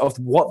beings, of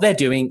what they're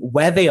doing,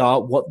 where they are,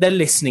 what they're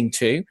listening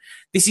to.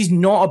 This is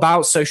not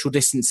about social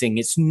distancing.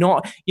 It's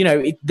not,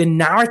 the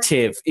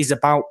narrative is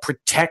about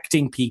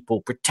protecting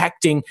people,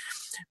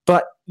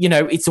 but,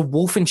 it's a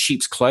wolf in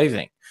sheep's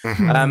clothing.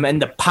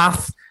 And the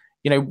path,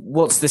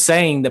 what's the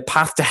saying? The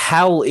path to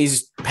hell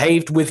is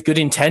paved with good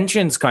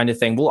intentions, kind of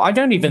thing. Well, I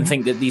don't even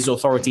think that these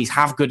authorities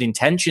have good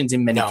intentions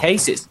in many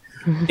cases.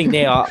 I think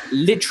they are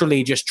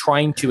literally just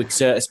trying to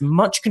exert as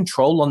much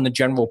control on the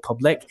general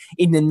public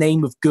in the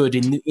name of good,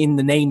 in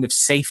the name of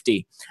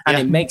safety. And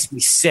it makes me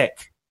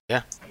sick.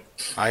 Yeah,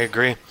 I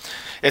agree.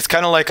 It's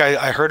kind of like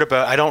I heard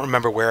about, I don't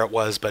remember where it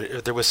was,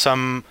 but there was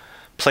some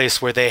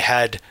place where they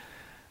had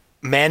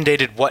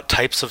mandated what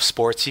types of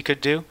sports you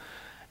could do.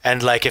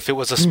 And like if it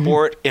was a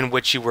sport in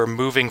which you were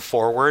moving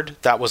forward,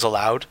 that was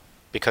allowed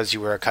because you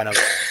were kind of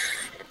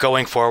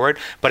going forward.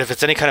 But if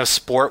it's any kind of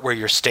sport where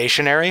you're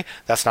stationary,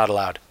 that's not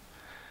allowed.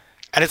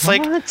 And it's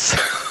like,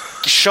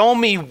 show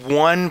me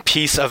one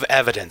piece of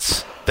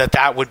evidence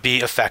that would be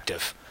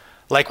effective.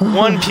 Like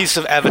one piece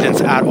of evidence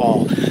at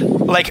all.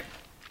 Like,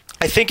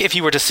 I think if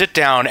you were to sit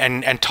down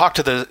and talk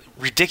to the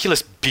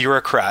ridiculous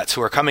bureaucrats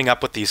who are coming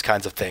up with these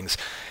kinds of things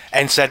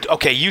and said,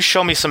 okay, you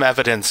show me some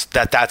evidence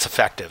that that's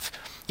effective.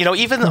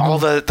 Even all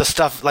the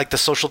stuff, like the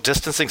social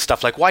distancing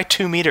stuff, like why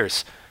 2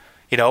 meters?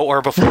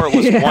 Or before it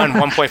was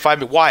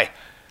 1.5. Why?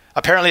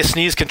 Apparently a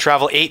sneeze can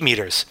travel 8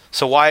 meters.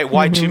 So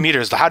why 2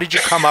 meters? How did you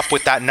come up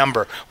with that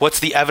number? What's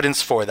the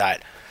evidence for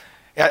that?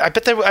 I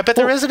bet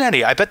there isn't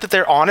any. I bet that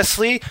they're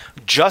honestly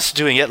just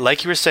doing it,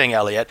 like you were saying,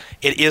 Elliot.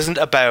 It isn't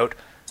about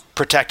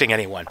protecting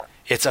anyone.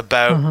 It's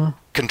about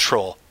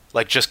control.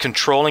 Like just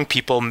controlling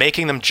people,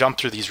 making them jump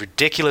through these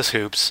ridiculous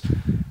hoops.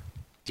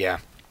 Yeah.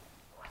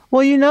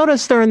 Well, you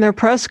notice during their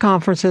press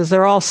conferences,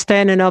 they're all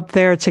standing up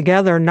there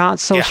together, not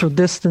social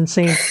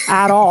distancing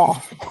at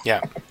all.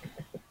 Yeah.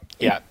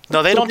 Yeah.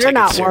 No, they don't take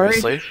it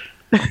seriously.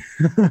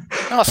 No,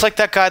 it's like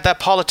that guy, that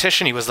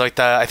politician. He was like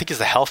I think he's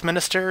the health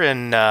minister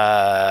in,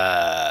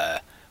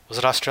 was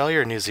it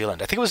Australia or New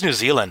Zealand? I think it was New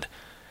Zealand.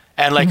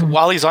 And like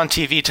while he's on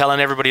TV telling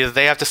everybody that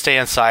they have to stay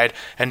inside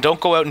and don't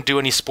go out and do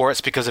any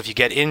sports because if you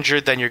get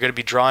injured, then you're going to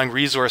be drawing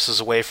resources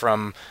away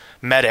from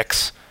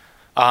medics.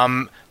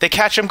 They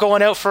catch him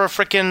going out for a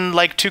freaking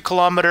like 2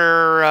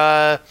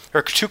 kilometers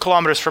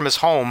from his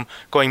home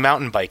going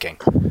mountain biking.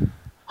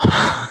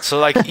 So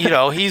like,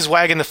 he's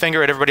wagging the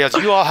finger at everybody else.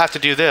 You all have to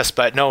do this,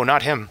 but no,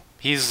 not him.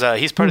 He's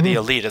part of the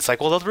elite. It's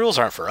like, well, the rules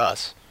aren't for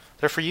us.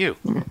 They're for you,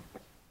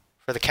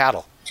 for the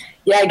cattle.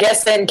 Yeah, I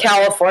guess in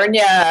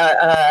California,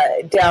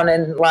 down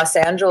in Los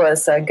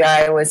Angeles, a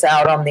guy was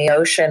out on the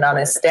ocean on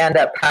his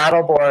stand-up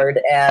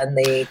paddleboard, and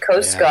the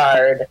Coast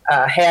Guard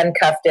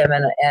handcuffed him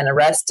and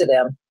arrested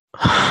him.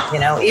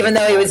 Even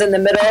though he was in the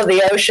middle of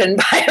the ocean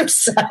by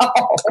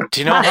himself.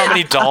 Do you know how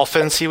many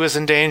dolphins he was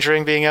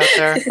endangering being out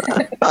there?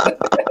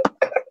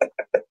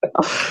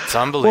 It's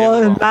unbelievable.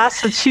 Well, in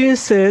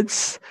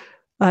Massachusetts,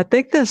 I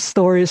think this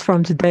story is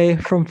from today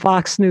from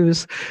Fox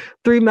News.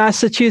 3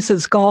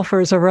 Massachusetts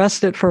golfers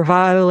arrested for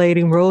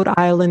violating Rhode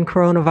Island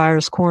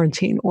coronavirus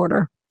quarantine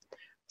order.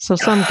 So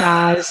some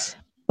guys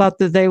thought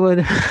that they would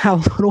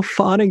have a little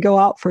fun and go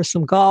out for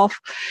some golf.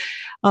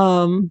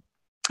 I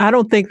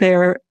don't think they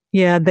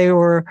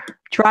were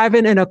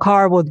driving in a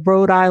car with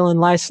Rhode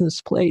Island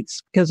license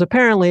plates because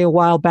apparently a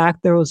while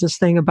back there was this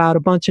thing about a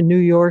bunch of New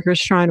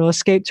Yorkers trying to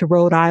escape to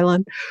Rhode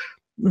Island.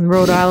 And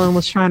Rhode Island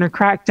was trying to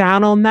crack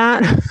down on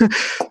that.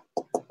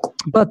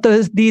 But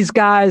these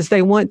guys,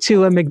 they went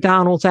to a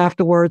McDonald's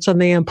afterwards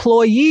and the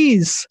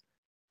employees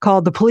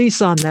called the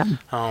police on them.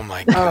 Oh,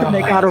 my God. And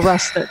they got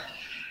arrested.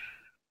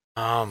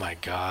 Oh, my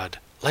God.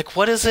 Like,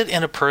 what is it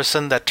in a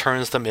person that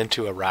turns them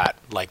into a rat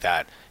like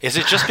that? Is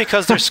it just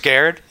because they're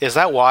scared? Is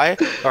that why?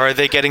 Or are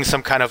they getting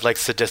some kind of, like,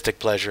 sadistic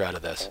pleasure out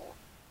of this?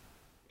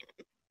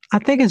 I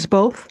think it's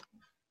both.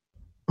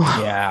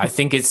 Yeah, I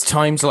think it's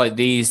times like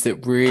these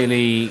that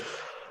really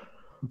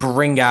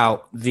bring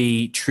out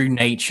the true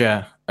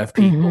nature of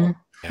people.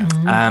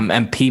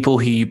 And people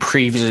who you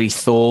previously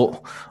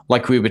thought,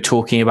 like we were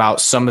talking about,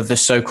 some of the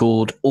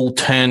so-called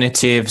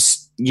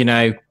alternatives,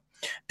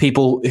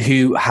 people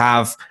who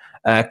have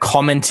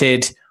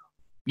commented,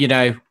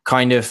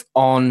 kind of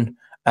on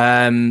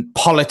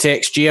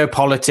politics,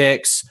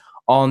 geopolitics,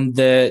 on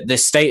the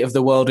state of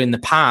the world in the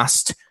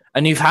past,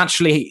 and who've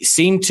actually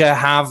seemed to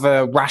have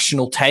a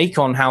rational take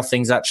on how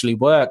things actually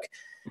work.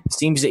 it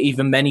seems that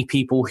even many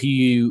people who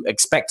you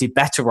expected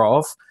better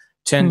of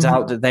turns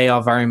out that they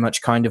are very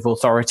much kind of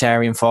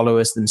authoritarian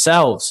followers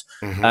themselves,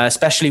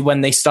 especially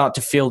when they start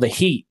to feel the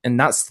heat. And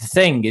that's the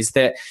thing, is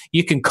that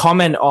you can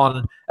comment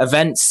on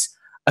events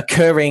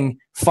occurring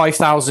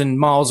 5,000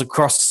 miles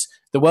across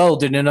the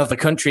world in another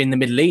country in the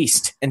Middle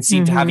East and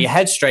seem to have your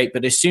head straight.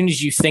 But as soon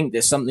as you think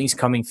that something's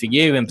coming for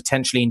you and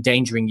potentially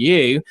endangering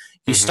you,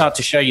 you start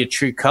to show your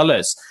true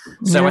colors.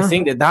 So I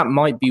think that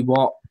might be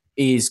what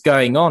is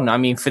going on. I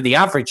mean, for the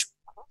average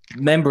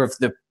member of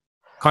the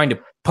kind of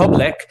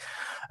public,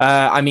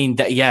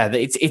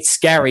 it's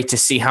scary to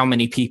see how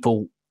many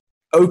people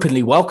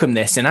openly welcome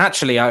this. And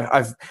actually,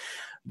 I've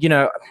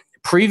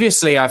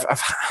previously I've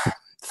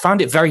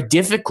found it very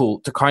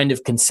difficult to kind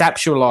of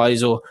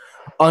conceptualize or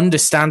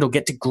understand or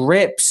get to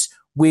grips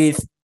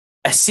with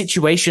a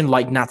situation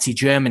like Nazi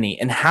Germany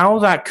and how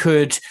that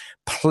could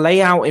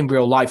play out in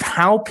real life,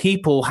 how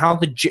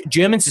the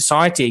German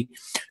society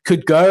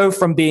could go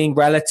from being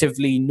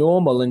relatively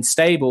normal and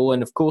stable,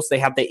 and of course they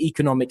had their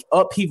economic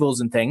upheavals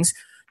and things,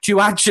 to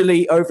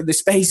actually, over the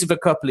space of a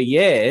couple of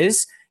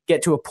years,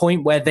 get to a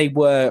point where they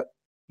were,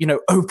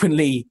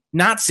 openly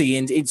Nazi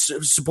and it's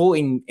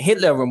supporting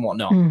Hitler and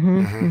whatnot.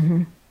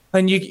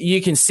 And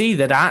you can see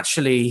that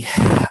actually,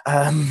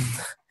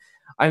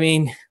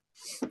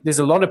 there's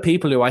a lot of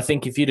people who I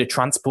think if you'd have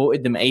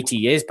transported them 80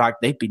 years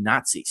back, they'd be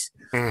Nazis.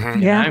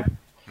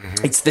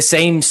 It's the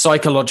same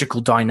psychological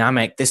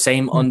dynamic, the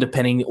same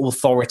underpinning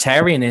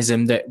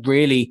authoritarianism that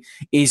really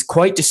is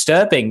quite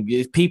disturbing.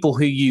 People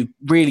who you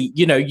really,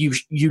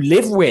 you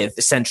live with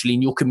essentially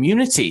in your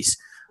communities.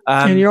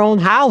 In your own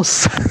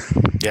house.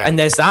 And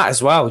there's that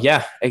as well.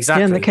 Yeah,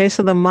 exactly. In the case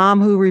of the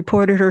mom who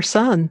reported her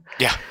son.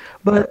 Yeah.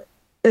 But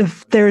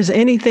if there's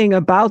anything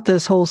about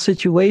this whole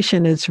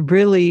situation, it's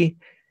really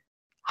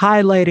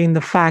highlighting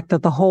the fact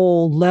that the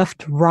whole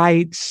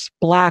left-right,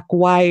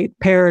 black-white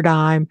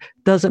paradigm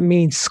doesn't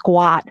mean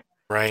squat.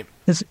 Right.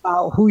 It's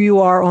about who you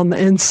are on the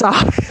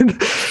inside.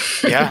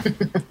 Yeah.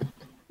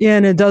 Yeah,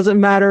 and it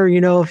doesn't matter,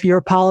 if your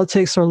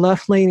politics are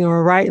left-leaning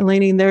or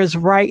right-leaning. There's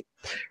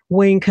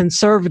right-wing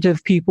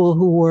conservative people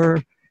who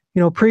were,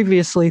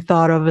 previously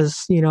thought of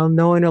as,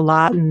 knowing a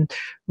lot and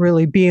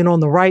really being on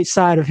the right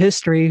side of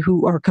history,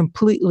 who are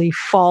completely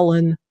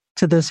fallen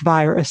to this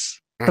virus,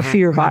 the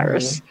fear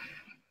virus.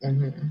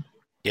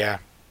 Yeah.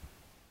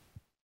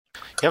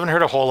 You haven't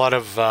heard a whole lot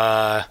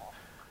of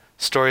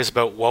stories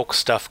about woke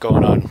stuff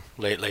going on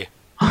lately.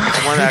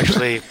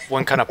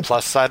 One kind of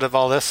plus side of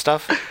all this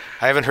stuff.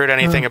 I haven't heard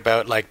anything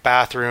about like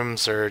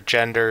bathrooms or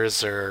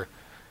genders or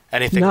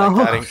anything like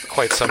that in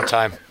quite some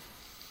time.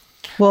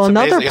 Well,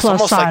 another plus side it's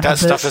almost like that of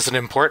stuff this, isn't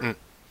important.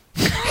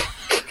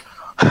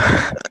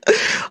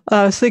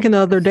 I was thinking the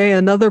other day,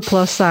 another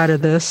plus side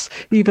of this,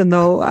 even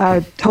though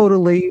I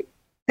totally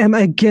am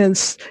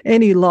against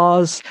any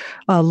laws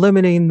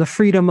limiting the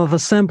freedom of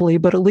assembly,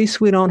 but at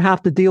least we don't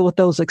have to deal with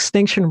those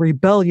Extinction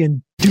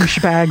Rebellion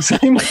douchebags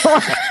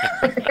anymore.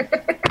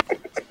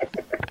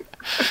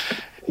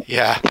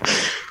 Yeah.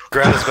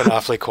 Greta's been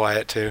awfully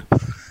quiet too.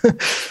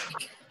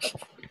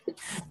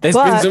 There's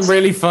been some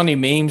really funny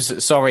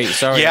memes. Sorry.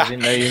 Yeah. I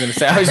didn't know you were going to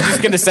say. I was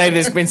just going to say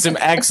there's been some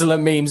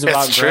excellent memes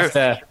about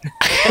Greta.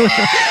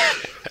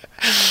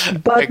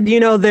 But,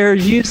 they're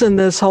using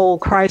this whole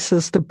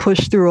crisis to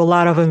push through a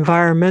lot of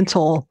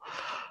environmental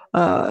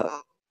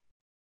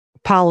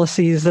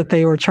policies that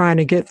they were trying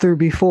to get through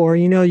before.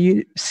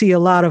 You see a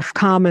lot of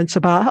comments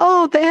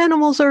about, the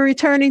animals are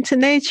returning to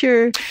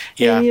nature.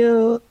 Yeah. And,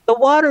 the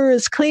water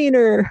is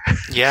cleaner.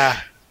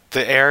 Yeah.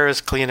 The air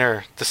is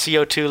cleaner. The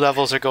CO2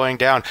 levels are going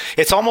down.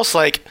 It's almost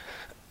like,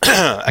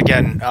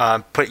 again,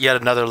 put yet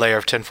another layer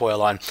of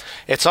tinfoil on.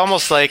 It's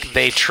almost like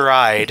they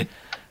tried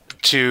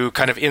to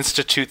kind of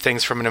institute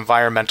things from an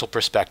environmental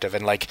perspective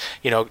and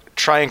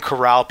try and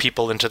corral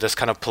people into this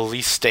kind of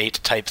police state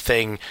type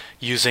thing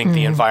using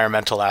the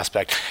environmental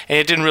aspect. And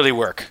it didn't really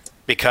work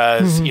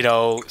because,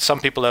 some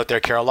people out there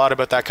care a lot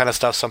about that kind of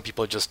stuff. Some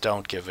people just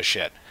don't give a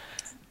shit.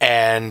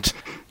 And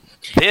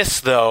this,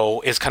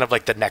 though, is kind of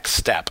like the next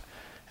step.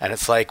 And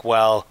it's like,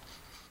 well,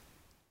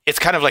 it's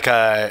kind of like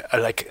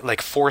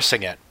like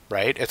forcing it,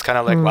 right? It's kind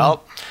of like,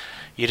 well,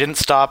 you didn't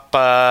stop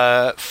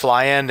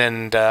flying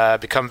and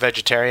become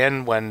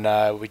vegetarian when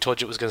we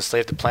told you it was going to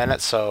save the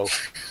planet, so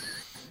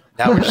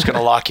now we're just going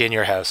to lock you in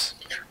your house.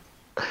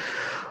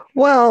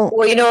 Well,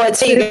 you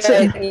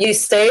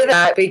say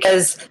that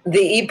because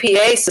the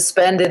EPA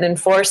suspended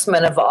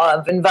enforcement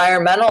of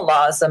environmental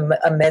laws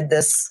amid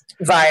this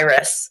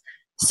virus.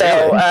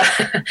 So,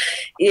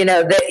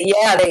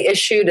 they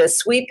issued a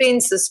sweeping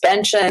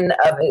suspension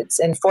of its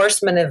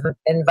enforcement of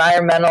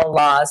environmental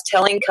laws,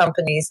 telling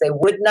companies they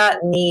would not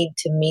need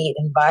to meet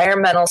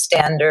environmental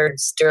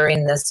standards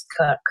during this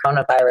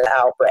coronavirus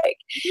outbreak.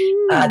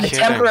 The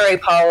temporary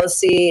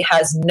policy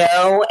has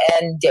no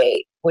end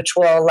date, which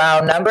will allow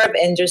a number of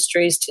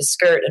industries to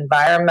skirt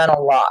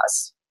environmental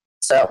laws.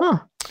 So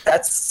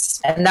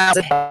that's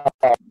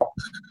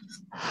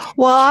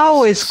Well, I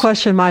always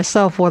question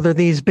myself whether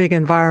these big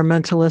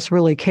environmentalists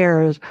really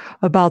care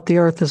about the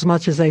earth as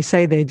much as they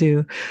say they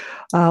do.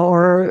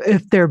 or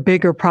if their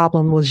bigger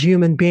problem was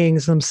human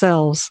beings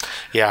themselves.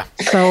 Yeah.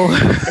 So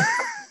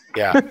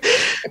yeah.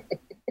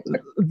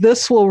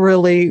 This will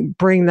really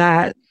bring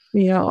that,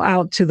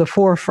 out to the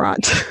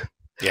forefront.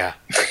 Yeah.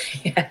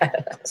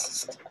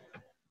 Yes.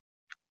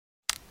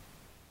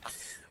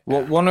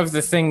 Well, one of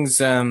the things,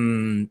 I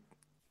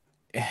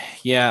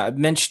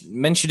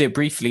mentioned it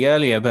briefly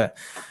earlier, but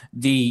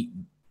the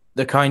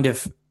kind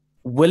of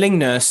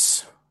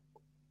willingness,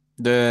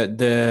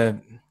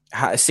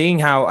 seeing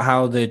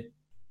how the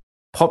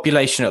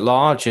population at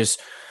large has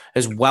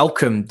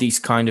welcomed these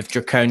kind of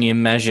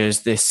draconian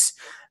measures, this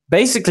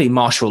basically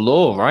martial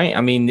law, right?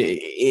 I mean,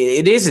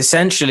 it is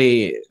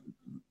essentially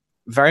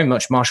very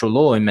much martial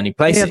law in many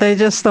places. Yeah, they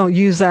just don't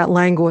use that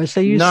language.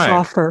 They use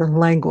softer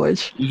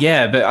language.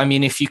 Yeah, but I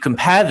mean, if you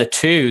compare the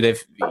two,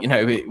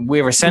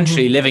 we're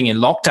essentially living in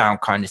lockdown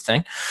kind of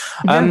thing.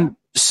 Yeah.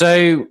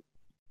 So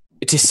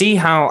to see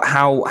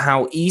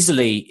how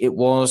easily it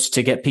was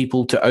to get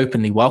people to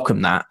openly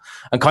welcome that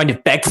and kind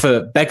of beg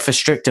for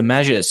stricter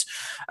measures,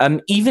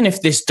 even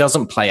if this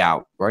doesn't play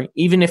out, right?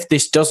 Even if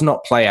this does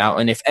not play out,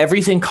 and if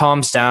everything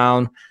calms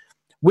down,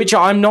 which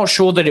I'm not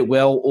sure that it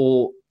will,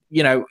 or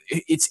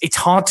it's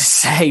hard to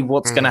say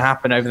what's going to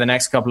happen over the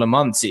next couple of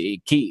months.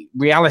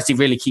 Reality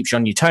really keeps you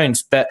on your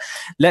toes. But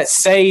let's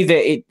say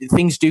that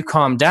things do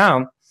calm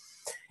down,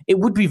 it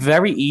would be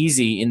very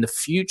easy in the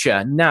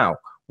future now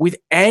with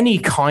any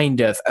kind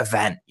of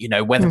event,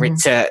 whether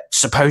it's a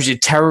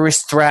supposed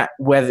terrorist threat,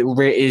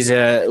 whether it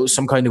is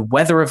some kind of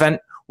weather event,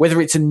 whether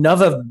it's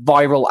another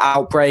viral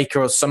outbreak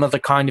or some other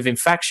kind of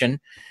infection.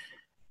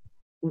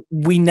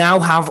 We now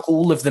have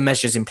all of the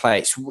measures in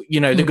place.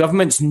 The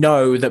governments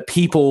know that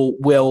people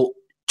will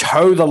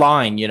toe the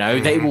line,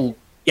 they will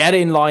get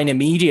in line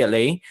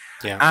immediately,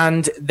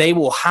 and they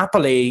will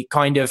happily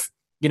kind of,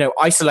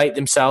 isolate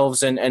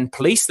themselves and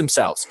police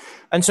themselves.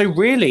 And so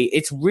really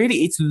it's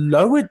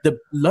lowered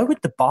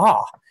the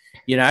bar.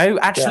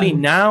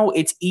 Now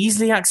it's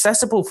easily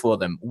accessible for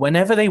them.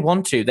 Whenever they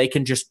want to, they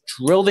can just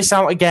drill this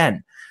out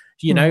again.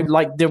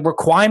 Like the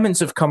requirements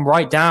have come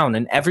right down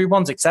and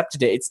everyone's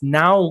accepted it. It's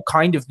now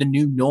kind of the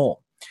new norm.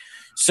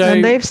 So,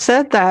 and they've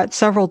said that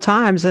several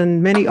times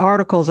in many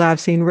articles I've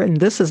seen written.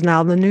 This is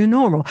now the new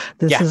normal.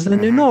 This is the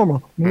new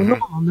normal.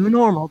 New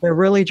normal. They're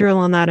really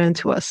drilling that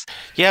into us.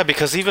 Yeah,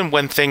 because even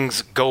when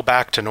things go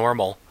back to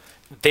normal,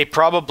 they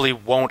probably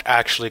won't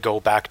actually go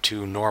back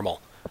to normal.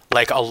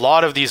 Like a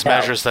lot of these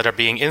measures that are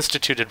being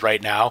instituted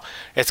right now,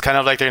 it's kind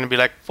of like they're going to be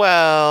like,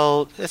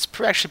 well, it's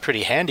actually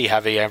pretty handy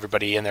having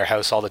everybody in their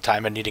house all the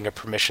time and needing a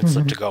permission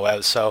slip to go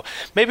out. So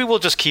maybe we'll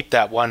just keep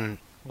that one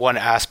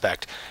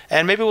aspect,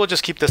 and maybe we'll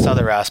just keep this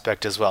other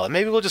aspect as well, and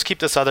maybe we'll just keep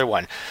this other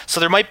one. So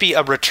there might be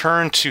a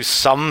return to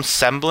some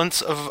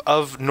semblance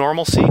of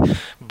normalcy,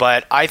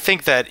 but I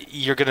think that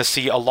you're going to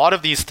see a lot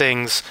of these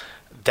things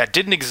that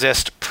didn't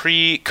exist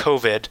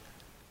pre-COVID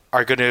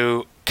are going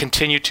to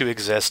continue to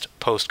exist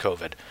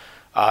post-COVID.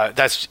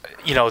 That's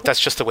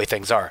just the way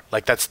things are.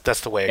 Like that's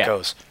the way it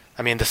goes.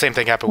 I mean, the same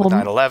thing happened with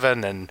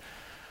 9/11, and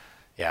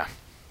yeah.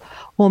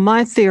 Well,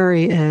 my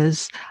theory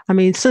is,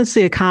 since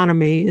the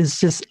economy is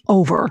just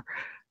over,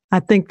 I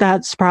think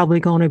that's probably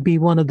going to be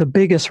one of the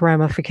biggest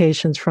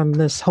ramifications from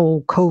this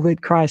whole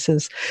COVID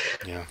crisis.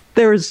 Yeah.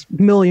 There's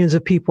millions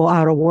of people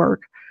out of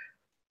work,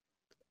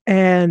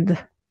 and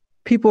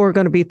people are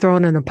going to be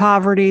thrown into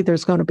poverty.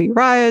 There's going to be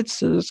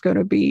riots. There's going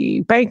to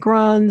be bank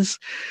runs.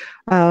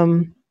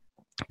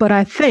 But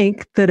I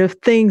think that if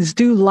things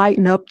do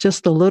lighten up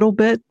just a little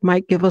bit,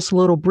 might give us a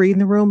little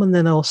breathing room, and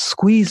then they'll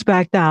squeeze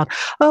back down.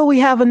 Oh, we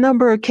have a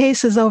number of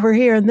cases over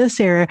here in this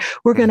area.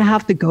 We're going to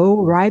have to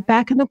go right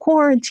back into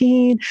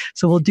quarantine.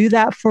 So we'll do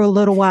that for a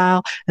little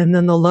while, and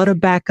then they'll let it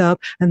back up,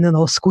 and then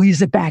they'll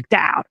squeeze it back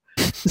down.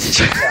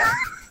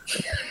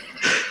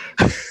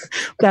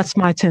 That's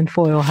my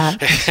tinfoil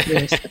hat.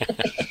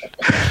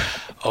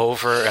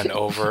 Over and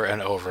over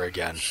and over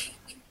again.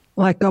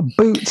 Like a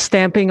boot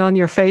stamping on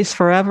your face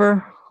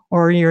forever,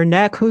 or your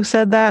neck. Who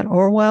said that?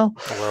 Orwell?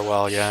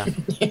 Orwell, yeah.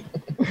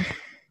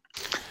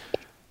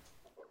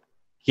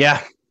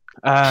 Yeah.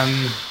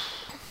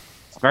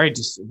 It's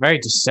very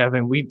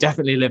disturbing. We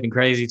definitely live in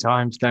crazy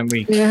times, don't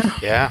we?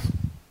 Yeah.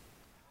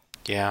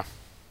 Yeah.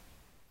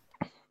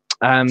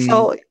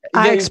 So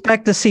I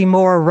expect to see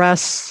more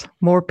arrests,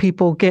 more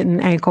people getting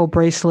ankle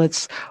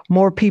bracelets,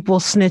 more people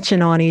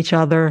snitching on each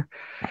other.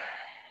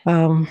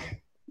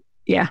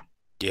 Yeah.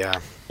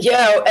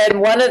 Yeah, and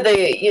one of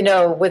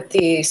the, with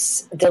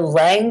the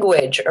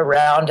language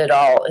around it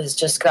all has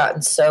just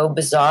gotten so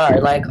bizarre.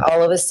 Like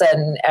all of a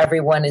sudden,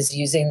 everyone is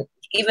using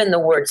even the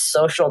word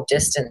social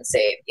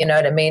distancing, you know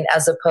what I mean?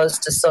 As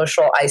opposed to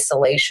social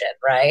isolation,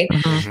 right?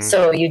 Mm-hmm.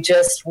 So you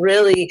just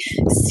really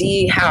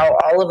see how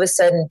all of a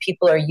sudden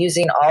people are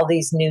using all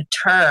these new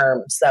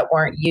terms that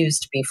weren't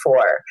used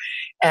before.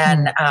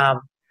 And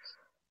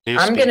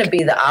I'm going to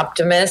be the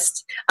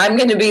optimist. I'm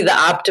going to be the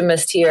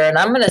optimist here. And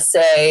I'm going to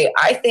say,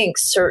 I think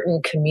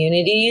certain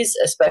communities,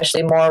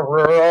 especially more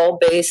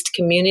rural-based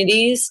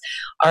communities,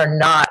 are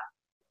not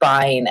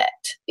buying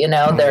it. You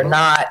know, they're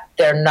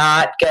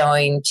not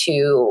going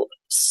to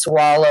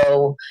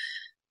swallow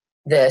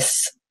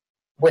this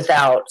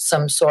without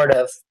some sort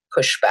of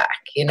pushback.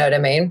 You know what I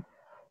mean?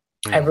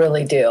 I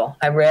really do.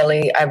 I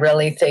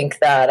really think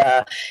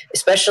that,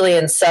 especially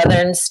in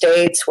southern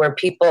states where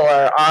people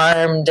are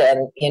armed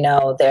and,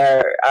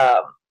 they're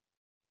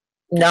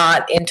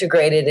not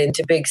integrated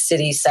into big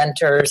city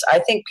centers, I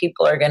think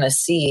people are going to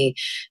see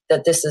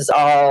that this is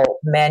all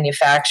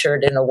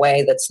manufactured in a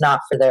way that's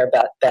not for their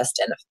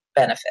best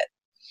benefit.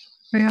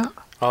 Yeah.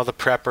 All the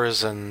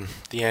preppers and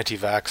the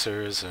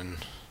anti-vaxxers, and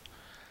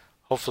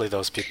hopefully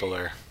those people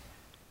they're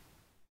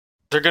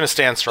going to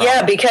stand strong.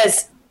 Yeah,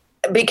 because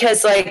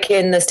like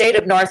in the state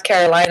of North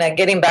Carolina,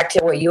 getting back to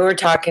what you were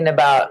talking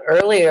about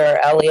earlier,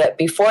 Elliot,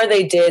 before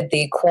they did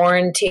the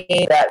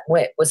quarantine that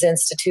was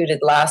instituted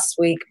last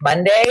week,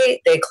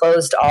 Monday, they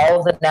closed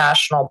all the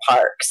national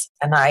parks.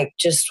 And I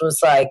just was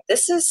like,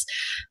 this is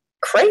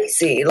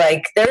crazy.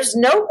 Like, there's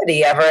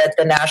nobody ever at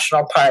the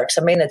national parks.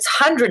 I mean, it's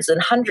hundreds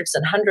and hundreds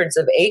and hundreds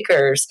of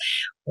acres.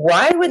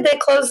 Why would they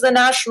close the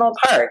national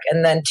park?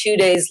 And then 2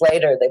 days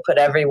later, they put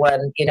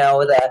everyone,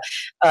 the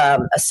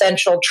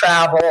essential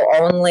travel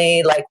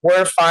only. Like,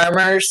 we're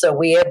farmers, so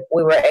we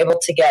were able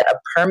to get a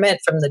permit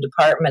from the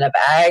Department of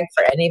Ag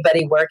for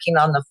anybody working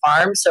on the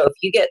farm. So if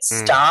you get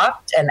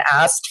stopped and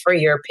asked for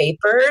your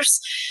papers,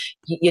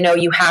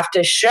 you have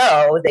to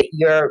show that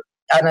you're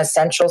an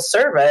essential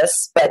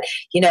service. But,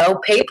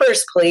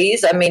 papers,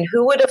 please. I mean,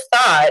 who would have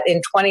thought in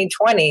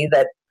 2020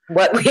 that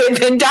what we had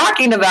been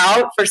talking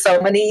about for so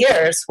many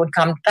years would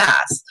come to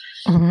pass?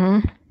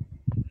 Mm-hmm.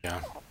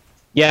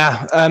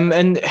 Yeah.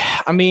 And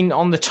I mean,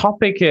 on the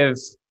topic of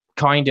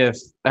kind of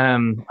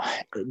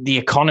the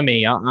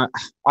economy,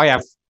 I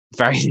have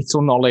very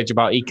little knowledge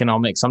about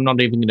economics. I'm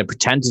not even going to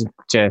pretend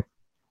to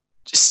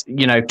just,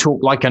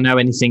 talk like I know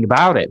anything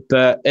about it.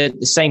 But at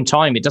the same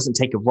time, it doesn't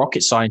take a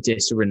rocket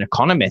scientist or an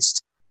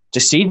economist to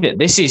see that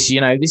this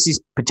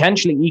is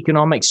potentially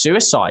economic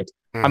suicide.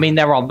 I mean,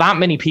 there are that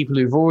many people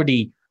who've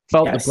already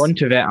felt the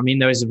brunt of it. I mean,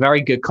 there was a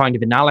very good kind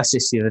of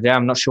analysis the other day.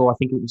 I'm not sure. I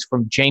think it was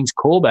from James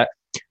Corbett,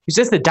 who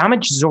says the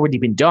damage has already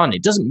been done.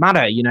 It doesn't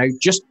matter,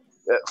 just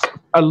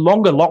a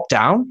longer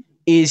lockdown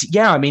is,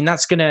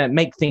 that's going to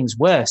make things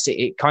worse.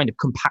 It kind of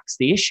compacts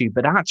the issue,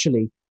 but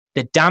actually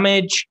the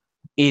damage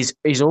is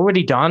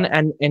already done,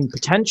 and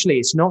potentially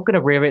it's not going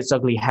to rear its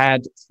ugly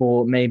head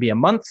for maybe a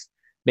month,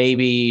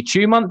 maybe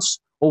 2 months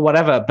or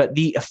whatever. But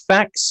the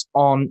effects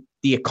on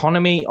the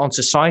economy, on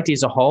society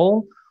as a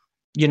whole,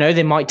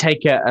 they might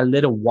take a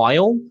little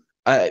while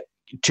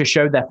to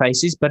show their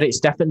faces, but it's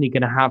definitely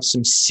going to have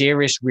some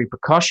serious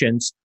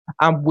repercussions.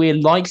 And we're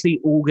likely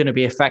all going to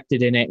be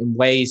affected in it in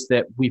ways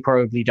that we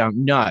probably don't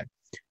know.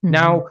 Mm-hmm.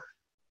 Now,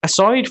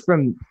 aside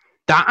from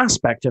that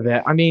aspect of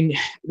it, I mean,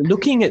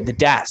 looking at the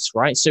deaths,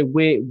 right? So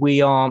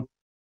we are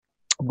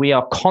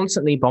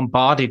constantly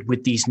bombarded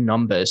with these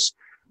numbers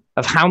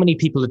of how many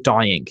people are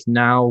dying.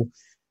 Now,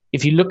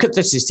 if you look at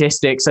the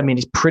statistics, I mean,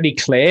 it's pretty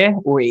clear,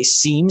 or it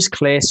seems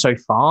clear so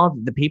far,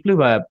 that the people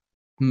who are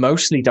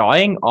mostly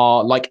dying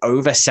are like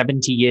over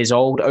 70 years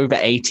old, over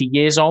 80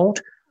 years old.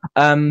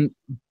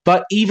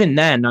 But even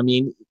then, I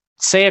mean,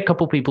 say a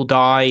couple people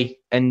die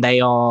and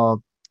they are,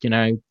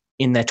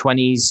 in their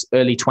 20s,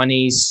 early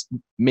 20s,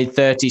 mid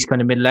 30s,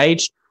 kind of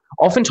middle-aged.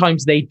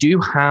 Oftentimes they do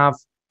have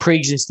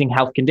pre-existing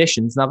health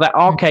conditions. Now, there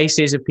are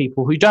cases of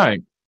people who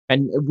don't.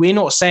 And we're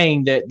not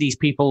saying that these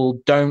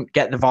people don't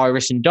get the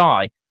virus and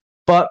die.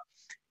 But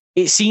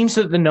it seems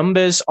that the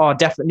numbers are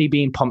definitely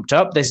being pumped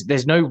up.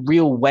 There's no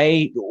real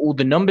way, or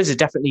the numbers are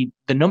definitely,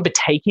 the number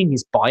taking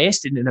is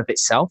biased in and of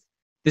itself.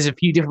 There's a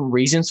few different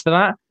reasons for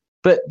that.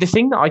 But the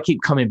thing that I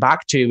keep coming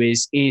back to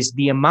is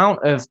the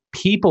amount of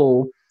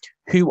people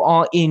who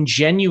are in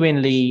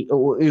genuinely,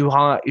 or who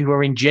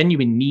are in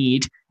genuine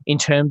need in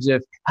terms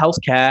of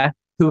healthcare,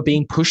 who are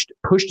being pushed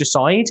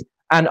aside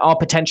and are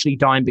potentially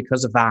dying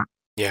because of that.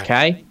 Yeah.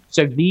 Okay.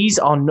 So these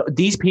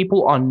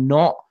people are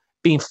not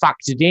being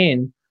factored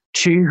in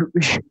to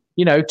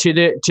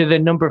the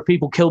number of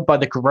people killed by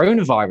the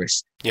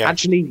coronavirus. Yeah.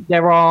 Actually,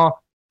 there are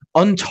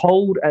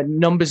untold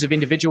numbers of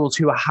individuals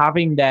who are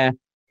having their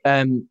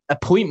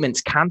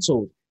appointments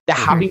cancelled. They're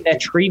having their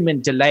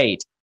treatment delayed.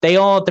 They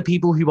are the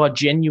people who are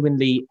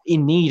genuinely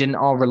in need and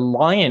are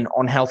reliant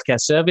on healthcare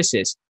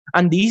services.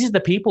 And these are the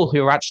people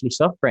who are actually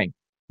suffering.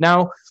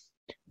 Now,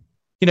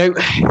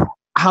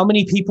 how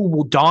many people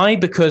will die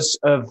because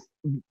of,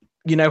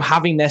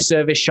 having their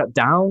service shut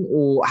down,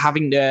 or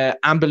having the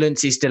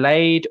ambulances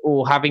delayed,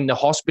 or having the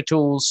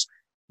hospitals,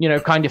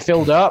 kind of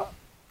filled up,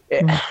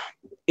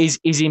 is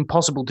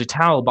impossible to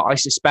tell. But I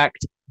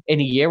suspect in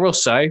a year or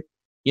so,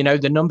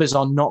 the numbers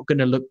are not going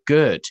to look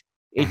good.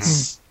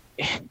 It's,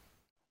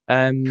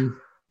 Don't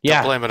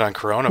blame it on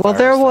coronavirus. Well,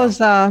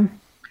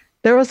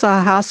 there was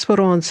a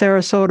hospital in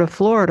Sarasota,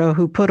 Florida,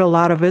 who put a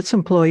lot of its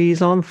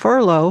employees on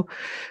furlough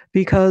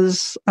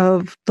because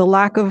of the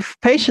lack of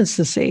patients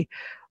to see.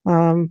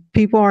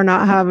 People are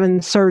not having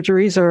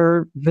surgeries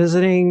or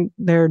visiting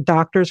their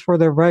doctors for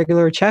their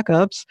regular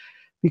checkups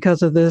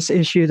because of this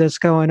issue that's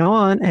going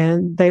on,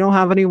 and they don't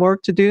have any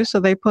work to do, so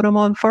they put them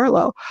on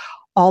furlough.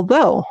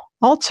 Although,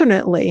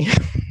 alternately,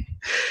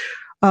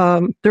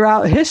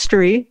 throughout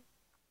history,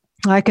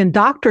 Like in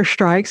doctor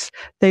strikes,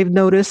 they've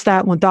noticed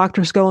that when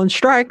doctors go on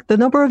strike, the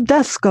number of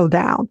deaths go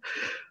down.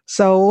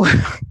 So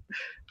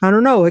I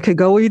don't know. It could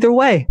go either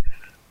way.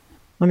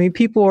 I mean,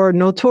 people are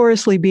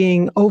notoriously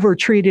being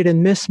overtreated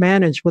and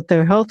mismanaged with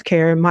their health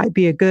care. It might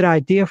be a good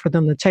idea for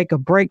them to take a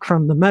break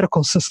from the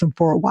medical system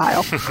for a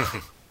while.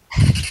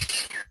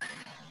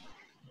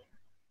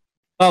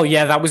 Oh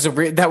yeah, that was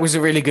a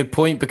really good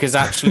point, because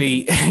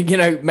actually,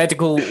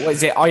 medical, what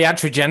is it,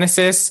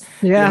 iatrogenesis?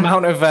 Yeah. The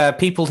amount of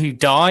people who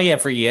die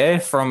every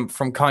year from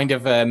kind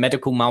of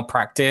medical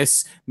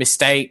malpractice,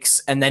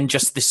 mistakes, and then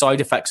just the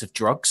side effects of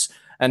drugs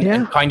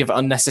and kind of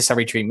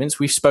unnecessary treatments.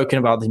 We've spoken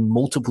about them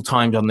multiple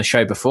times on the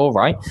show before,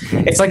 right?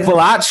 It's like, well,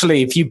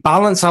 actually, if you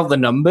balance out the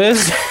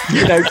numbers,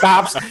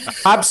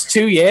 perhaps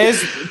 2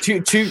 years,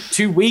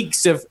 two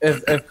weeks of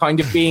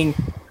kind of being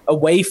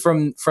away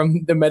from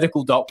the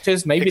medical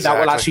doctors, maybe that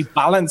will actually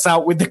balance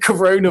out with the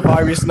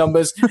coronavirus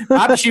numbers.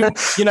 Perhaps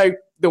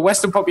the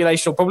Western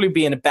population will probably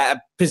be in a better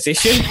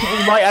position.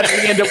 We might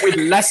actually end up with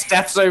less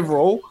deaths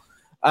overall.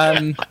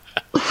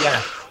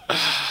 Yeah,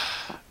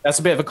 that's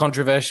a bit of a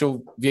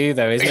controversial view,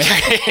 though, isn't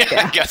it?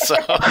 I guess so.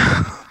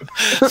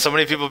 So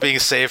many people being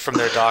saved from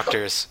their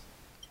doctors.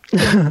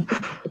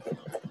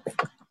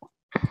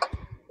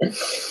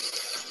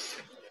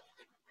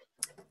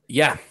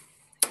 Yeah.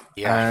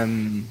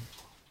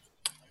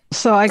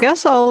 So I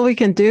guess all we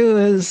can do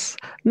is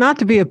not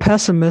to be a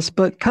pessimist,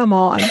 but come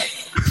on.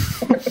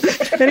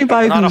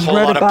 Anybody not who's a whole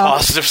read lot about of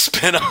positive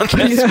spin on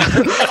this.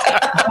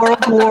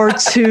 World War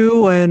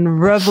II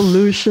and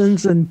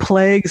revolutions and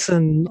plagues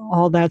and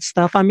all that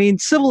stuff. I mean,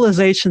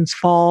 civilizations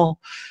fall.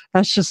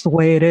 That's just the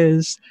way it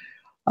is.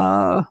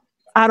 I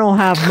don't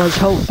have much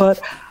hope, but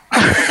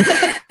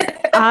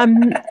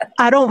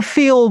I don't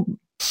feel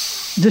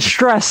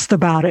distressed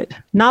about it.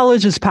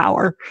 Knowledge is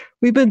power.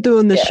 We've been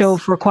doing this show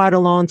for quite a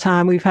long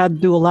time. We've had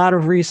to do a lot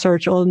of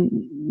research on,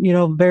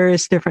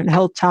 various different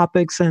health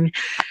topics and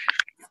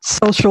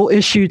social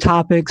issue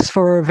topics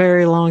for a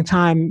very long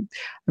time.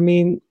 I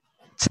mean,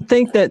 to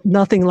think that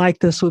nothing like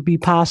this would be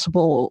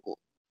possible,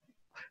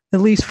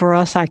 at least for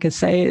us, I could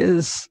say,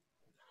 is,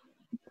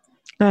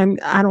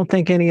 I don't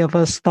think any of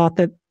us thought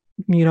that,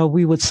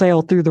 we would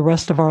sail through the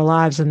rest of our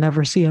lives and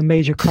never see a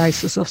major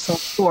crisis of some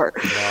sort.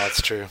 No,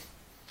 that's true.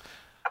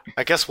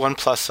 I guess one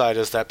plus side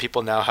is that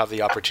people now have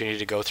the opportunity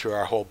to go through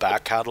our whole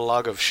back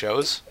catalog of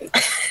shows.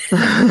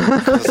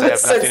 Because they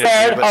have nothing to do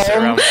but sit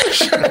around watch.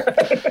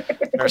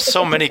 There are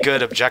so many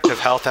good objective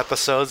health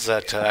episodes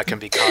that can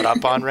be caught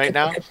up on right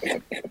now.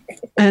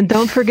 And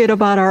don't forget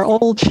about our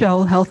old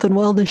show, Health and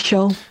Wellness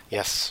Show.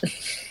 Yes.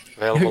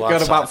 Available We've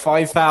got about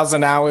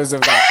 5,000 hours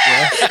of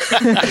that.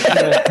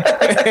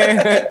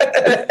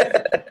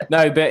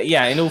 No, but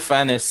yeah, in all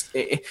fairness,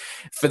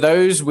 for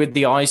those with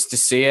the eyes to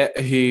see it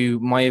who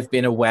might have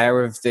been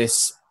aware of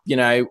this,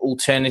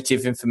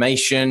 alternative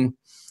information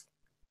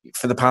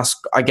for the past,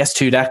 I guess,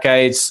 2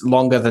 decades,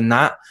 longer than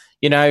that,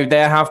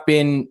 there have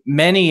been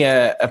many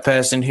a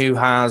person who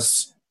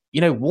has,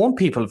 warned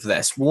people of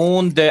this,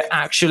 warned that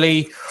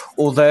actually,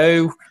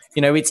 although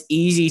it's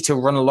easy to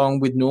run along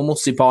with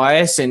normalcy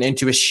bias and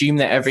to assume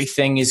that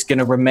everything is going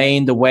to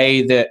remain the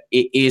way that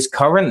it is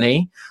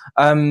currently.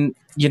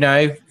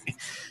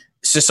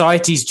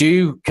 Societies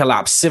do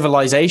collapse,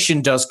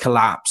 civilization does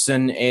collapse,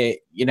 and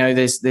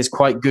there's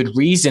quite good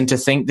reason to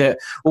think that,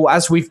 well,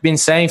 as we've been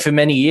saying for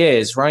many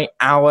years, right?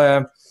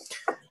 The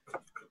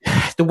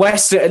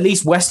West, at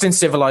least Western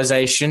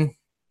civilization,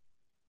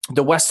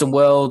 the Western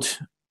world,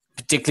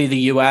 particularly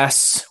the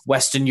US,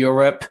 Western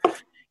Europe.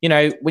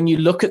 When you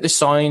look at the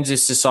signs of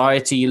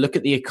society, you look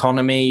at the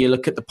economy, you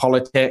look at the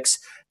politics,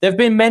 there have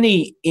been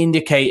many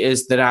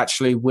indicators that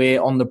actually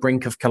we're on the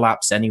brink of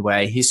collapse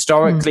anyway.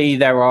 Historically,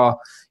 there are,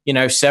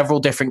 several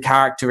different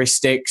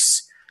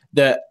characteristics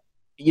that,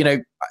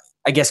 I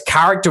guess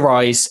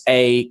characterize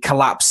a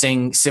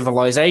collapsing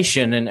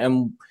civilization.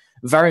 And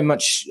very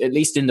much, at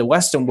least in the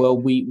Western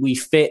world, we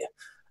fit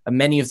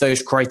many of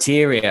those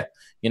criteria.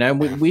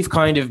 We've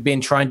kind of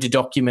been trying to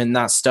document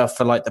that stuff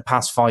for like the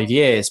past 5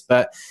 years.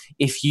 But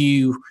if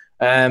you,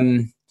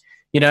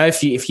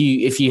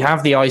 if you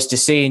have the eyes to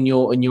see and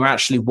you're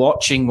actually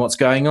watching what's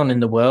going on in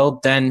the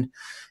world, then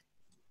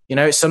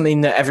it's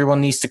something that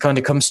everyone needs to kind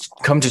of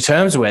come to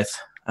terms with.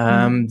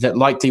 That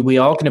likely we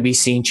are going to be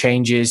seeing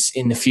changes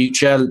in the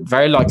future,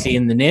 very likely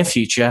in the near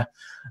future,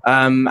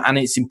 and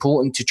it's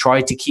important to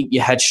try to keep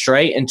your head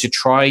straight and to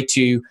try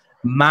to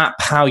map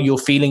how you're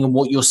feeling and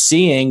what you're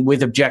seeing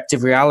with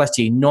objective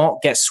reality,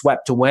 not get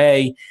swept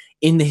away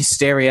in the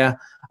hysteria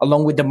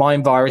along with the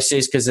mind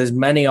viruses, because there's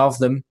many of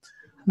them,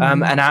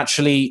 and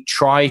actually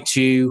try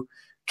to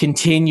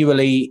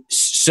continually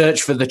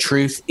search for the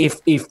truth if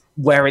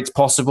where it's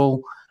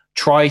possible.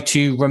 Try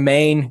to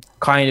remain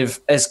kind of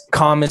as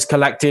calm, as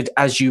collected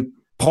as you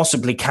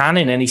possibly can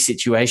in any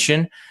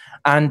situation.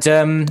 And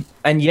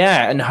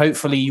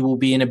hopefully you will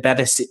be in a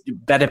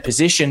better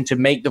position to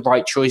make the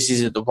right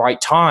choices at the right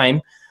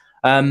time.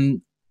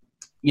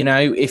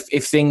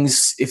 If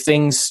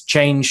things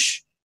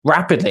change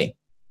rapidly,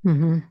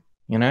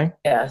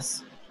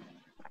 Yes.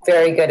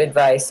 Very good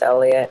advice,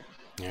 Elliot.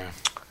 Yeah.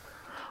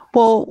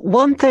 Well,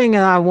 one thing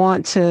I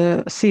want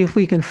to see if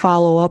we can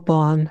follow up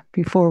on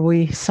before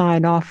we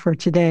sign off for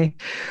today,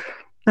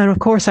 and of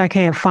course I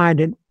can't find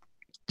it,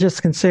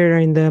 just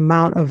considering the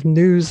amount of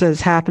news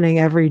that's happening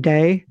every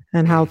day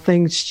and how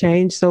things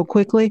change so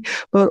quickly.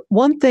 But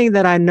one thing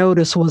that I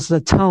noticed was the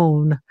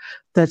tone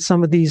that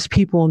some of these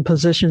people in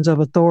positions of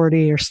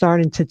authority are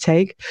starting to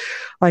take,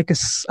 like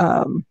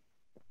some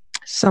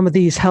of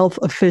these health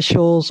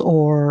officials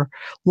or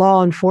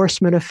law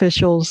enforcement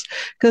officials,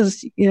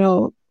 because,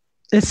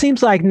 it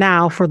seems like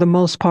now, for the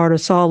most part,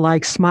 it's all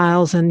like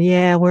smiles and,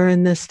 yeah, we're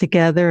in this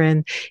together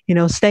and,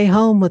 stay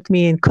home with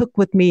me and cook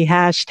with me,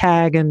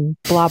 hashtag and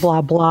blah,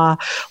 blah, blah.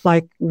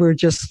 Like we're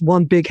just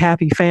one big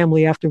happy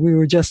family after we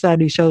were just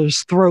at each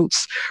other's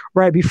throats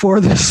right before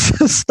this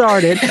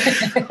started.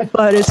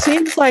 But it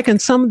seems like in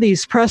some of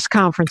these press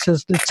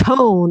conferences, the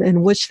tone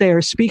in which they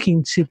are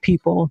speaking to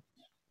people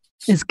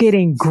is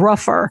getting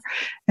gruffer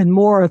and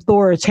more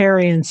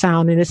authoritarian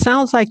sounding. It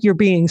sounds like you're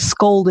being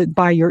scolded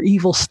by your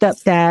evil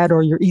stepdad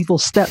or your evil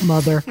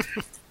stepmother.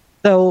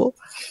 So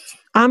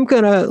I'm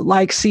going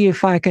to see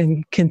if I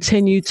can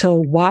continue to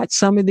watch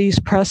some of these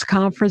press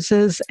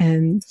conferences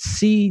and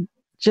see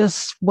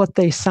just what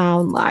they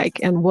sound like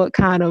and what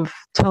kind of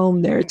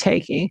tone they're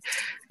taking.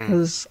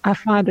 Because I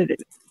find it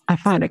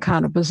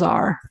kind of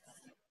bizarre.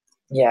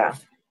 Yeah.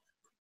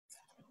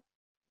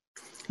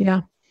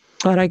 Yeah.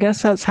 But I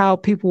guess that's how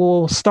people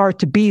will start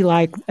to be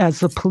like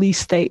as the police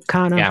state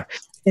kind of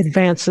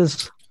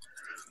advances.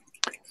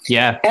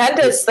 Yeah. And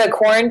as the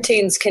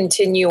quarantines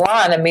continue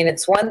on, I mean,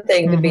 it's one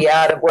thing to be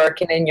out of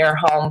work and in your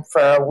home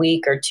for a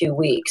week or 2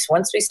 weeks.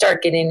 Once we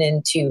start getting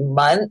into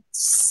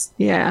months,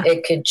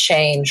 it could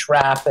change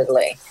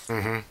rapidly.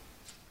 Mm-hmm.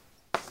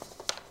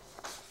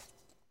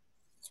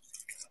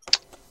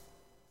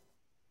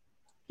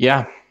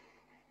 Yeah.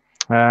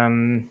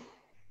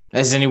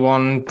 Has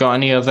anyone got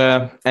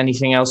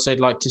anything else they'd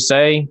like to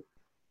say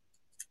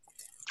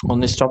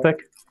on this topic?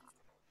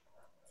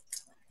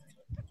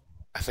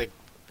 I think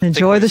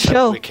enjoy the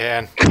show. We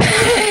can.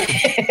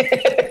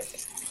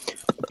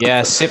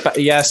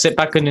 Sit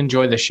back and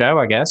enjoy the show,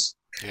 I guess.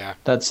 Yeah.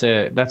 That's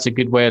a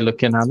good way of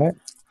looking at it.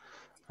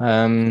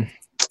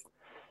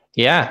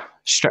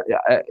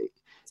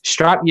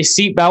 Strap your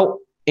seatbelt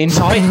in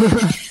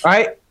tight,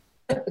 right?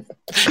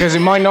 Because it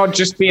might not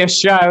just be a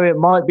show; it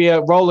might be a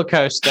roller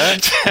coaster.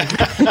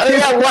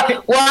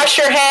 Wash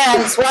your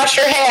hands. Wash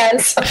your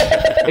hands.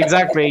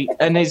 Exactly,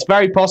 and it's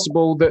very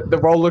possible that the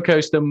roller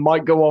coaster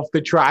might go off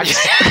the tracks.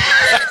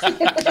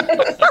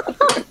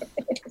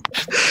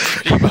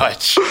 Pretty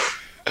much.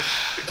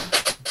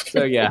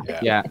 So yeah.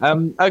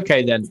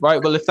 Okay then.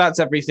 Right. Well, if that's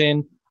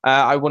everything,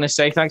 I want to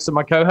say thanks to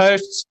my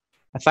co-hosts.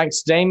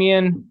 Thanks to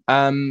Damien.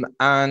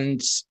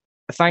 And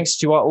thanks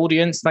to our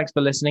audience. Thanks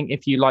for listening.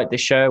 If you liked the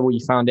show or you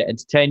found it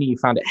entertaining, you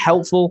found it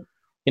helpful,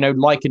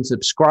 like and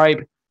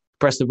subscribe,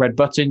 press the red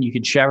button. You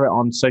can share it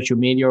on social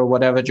media or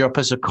whatever. Drop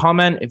us a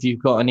comment if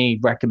you've got any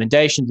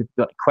recommendations, if you've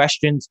got any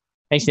questions,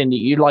 anything that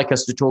you'd like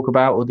us to talk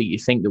about or that you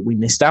think that we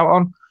missed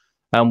out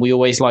on. We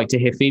always like to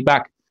hear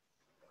feedback.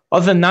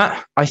 Other than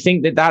that, I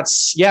think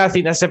that's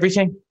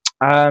everything.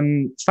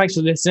 Thanks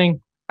for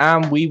listening,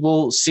 and we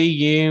will see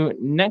you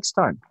next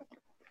time.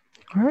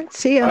 All right.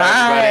 See you.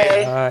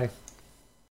 Bye. Bye.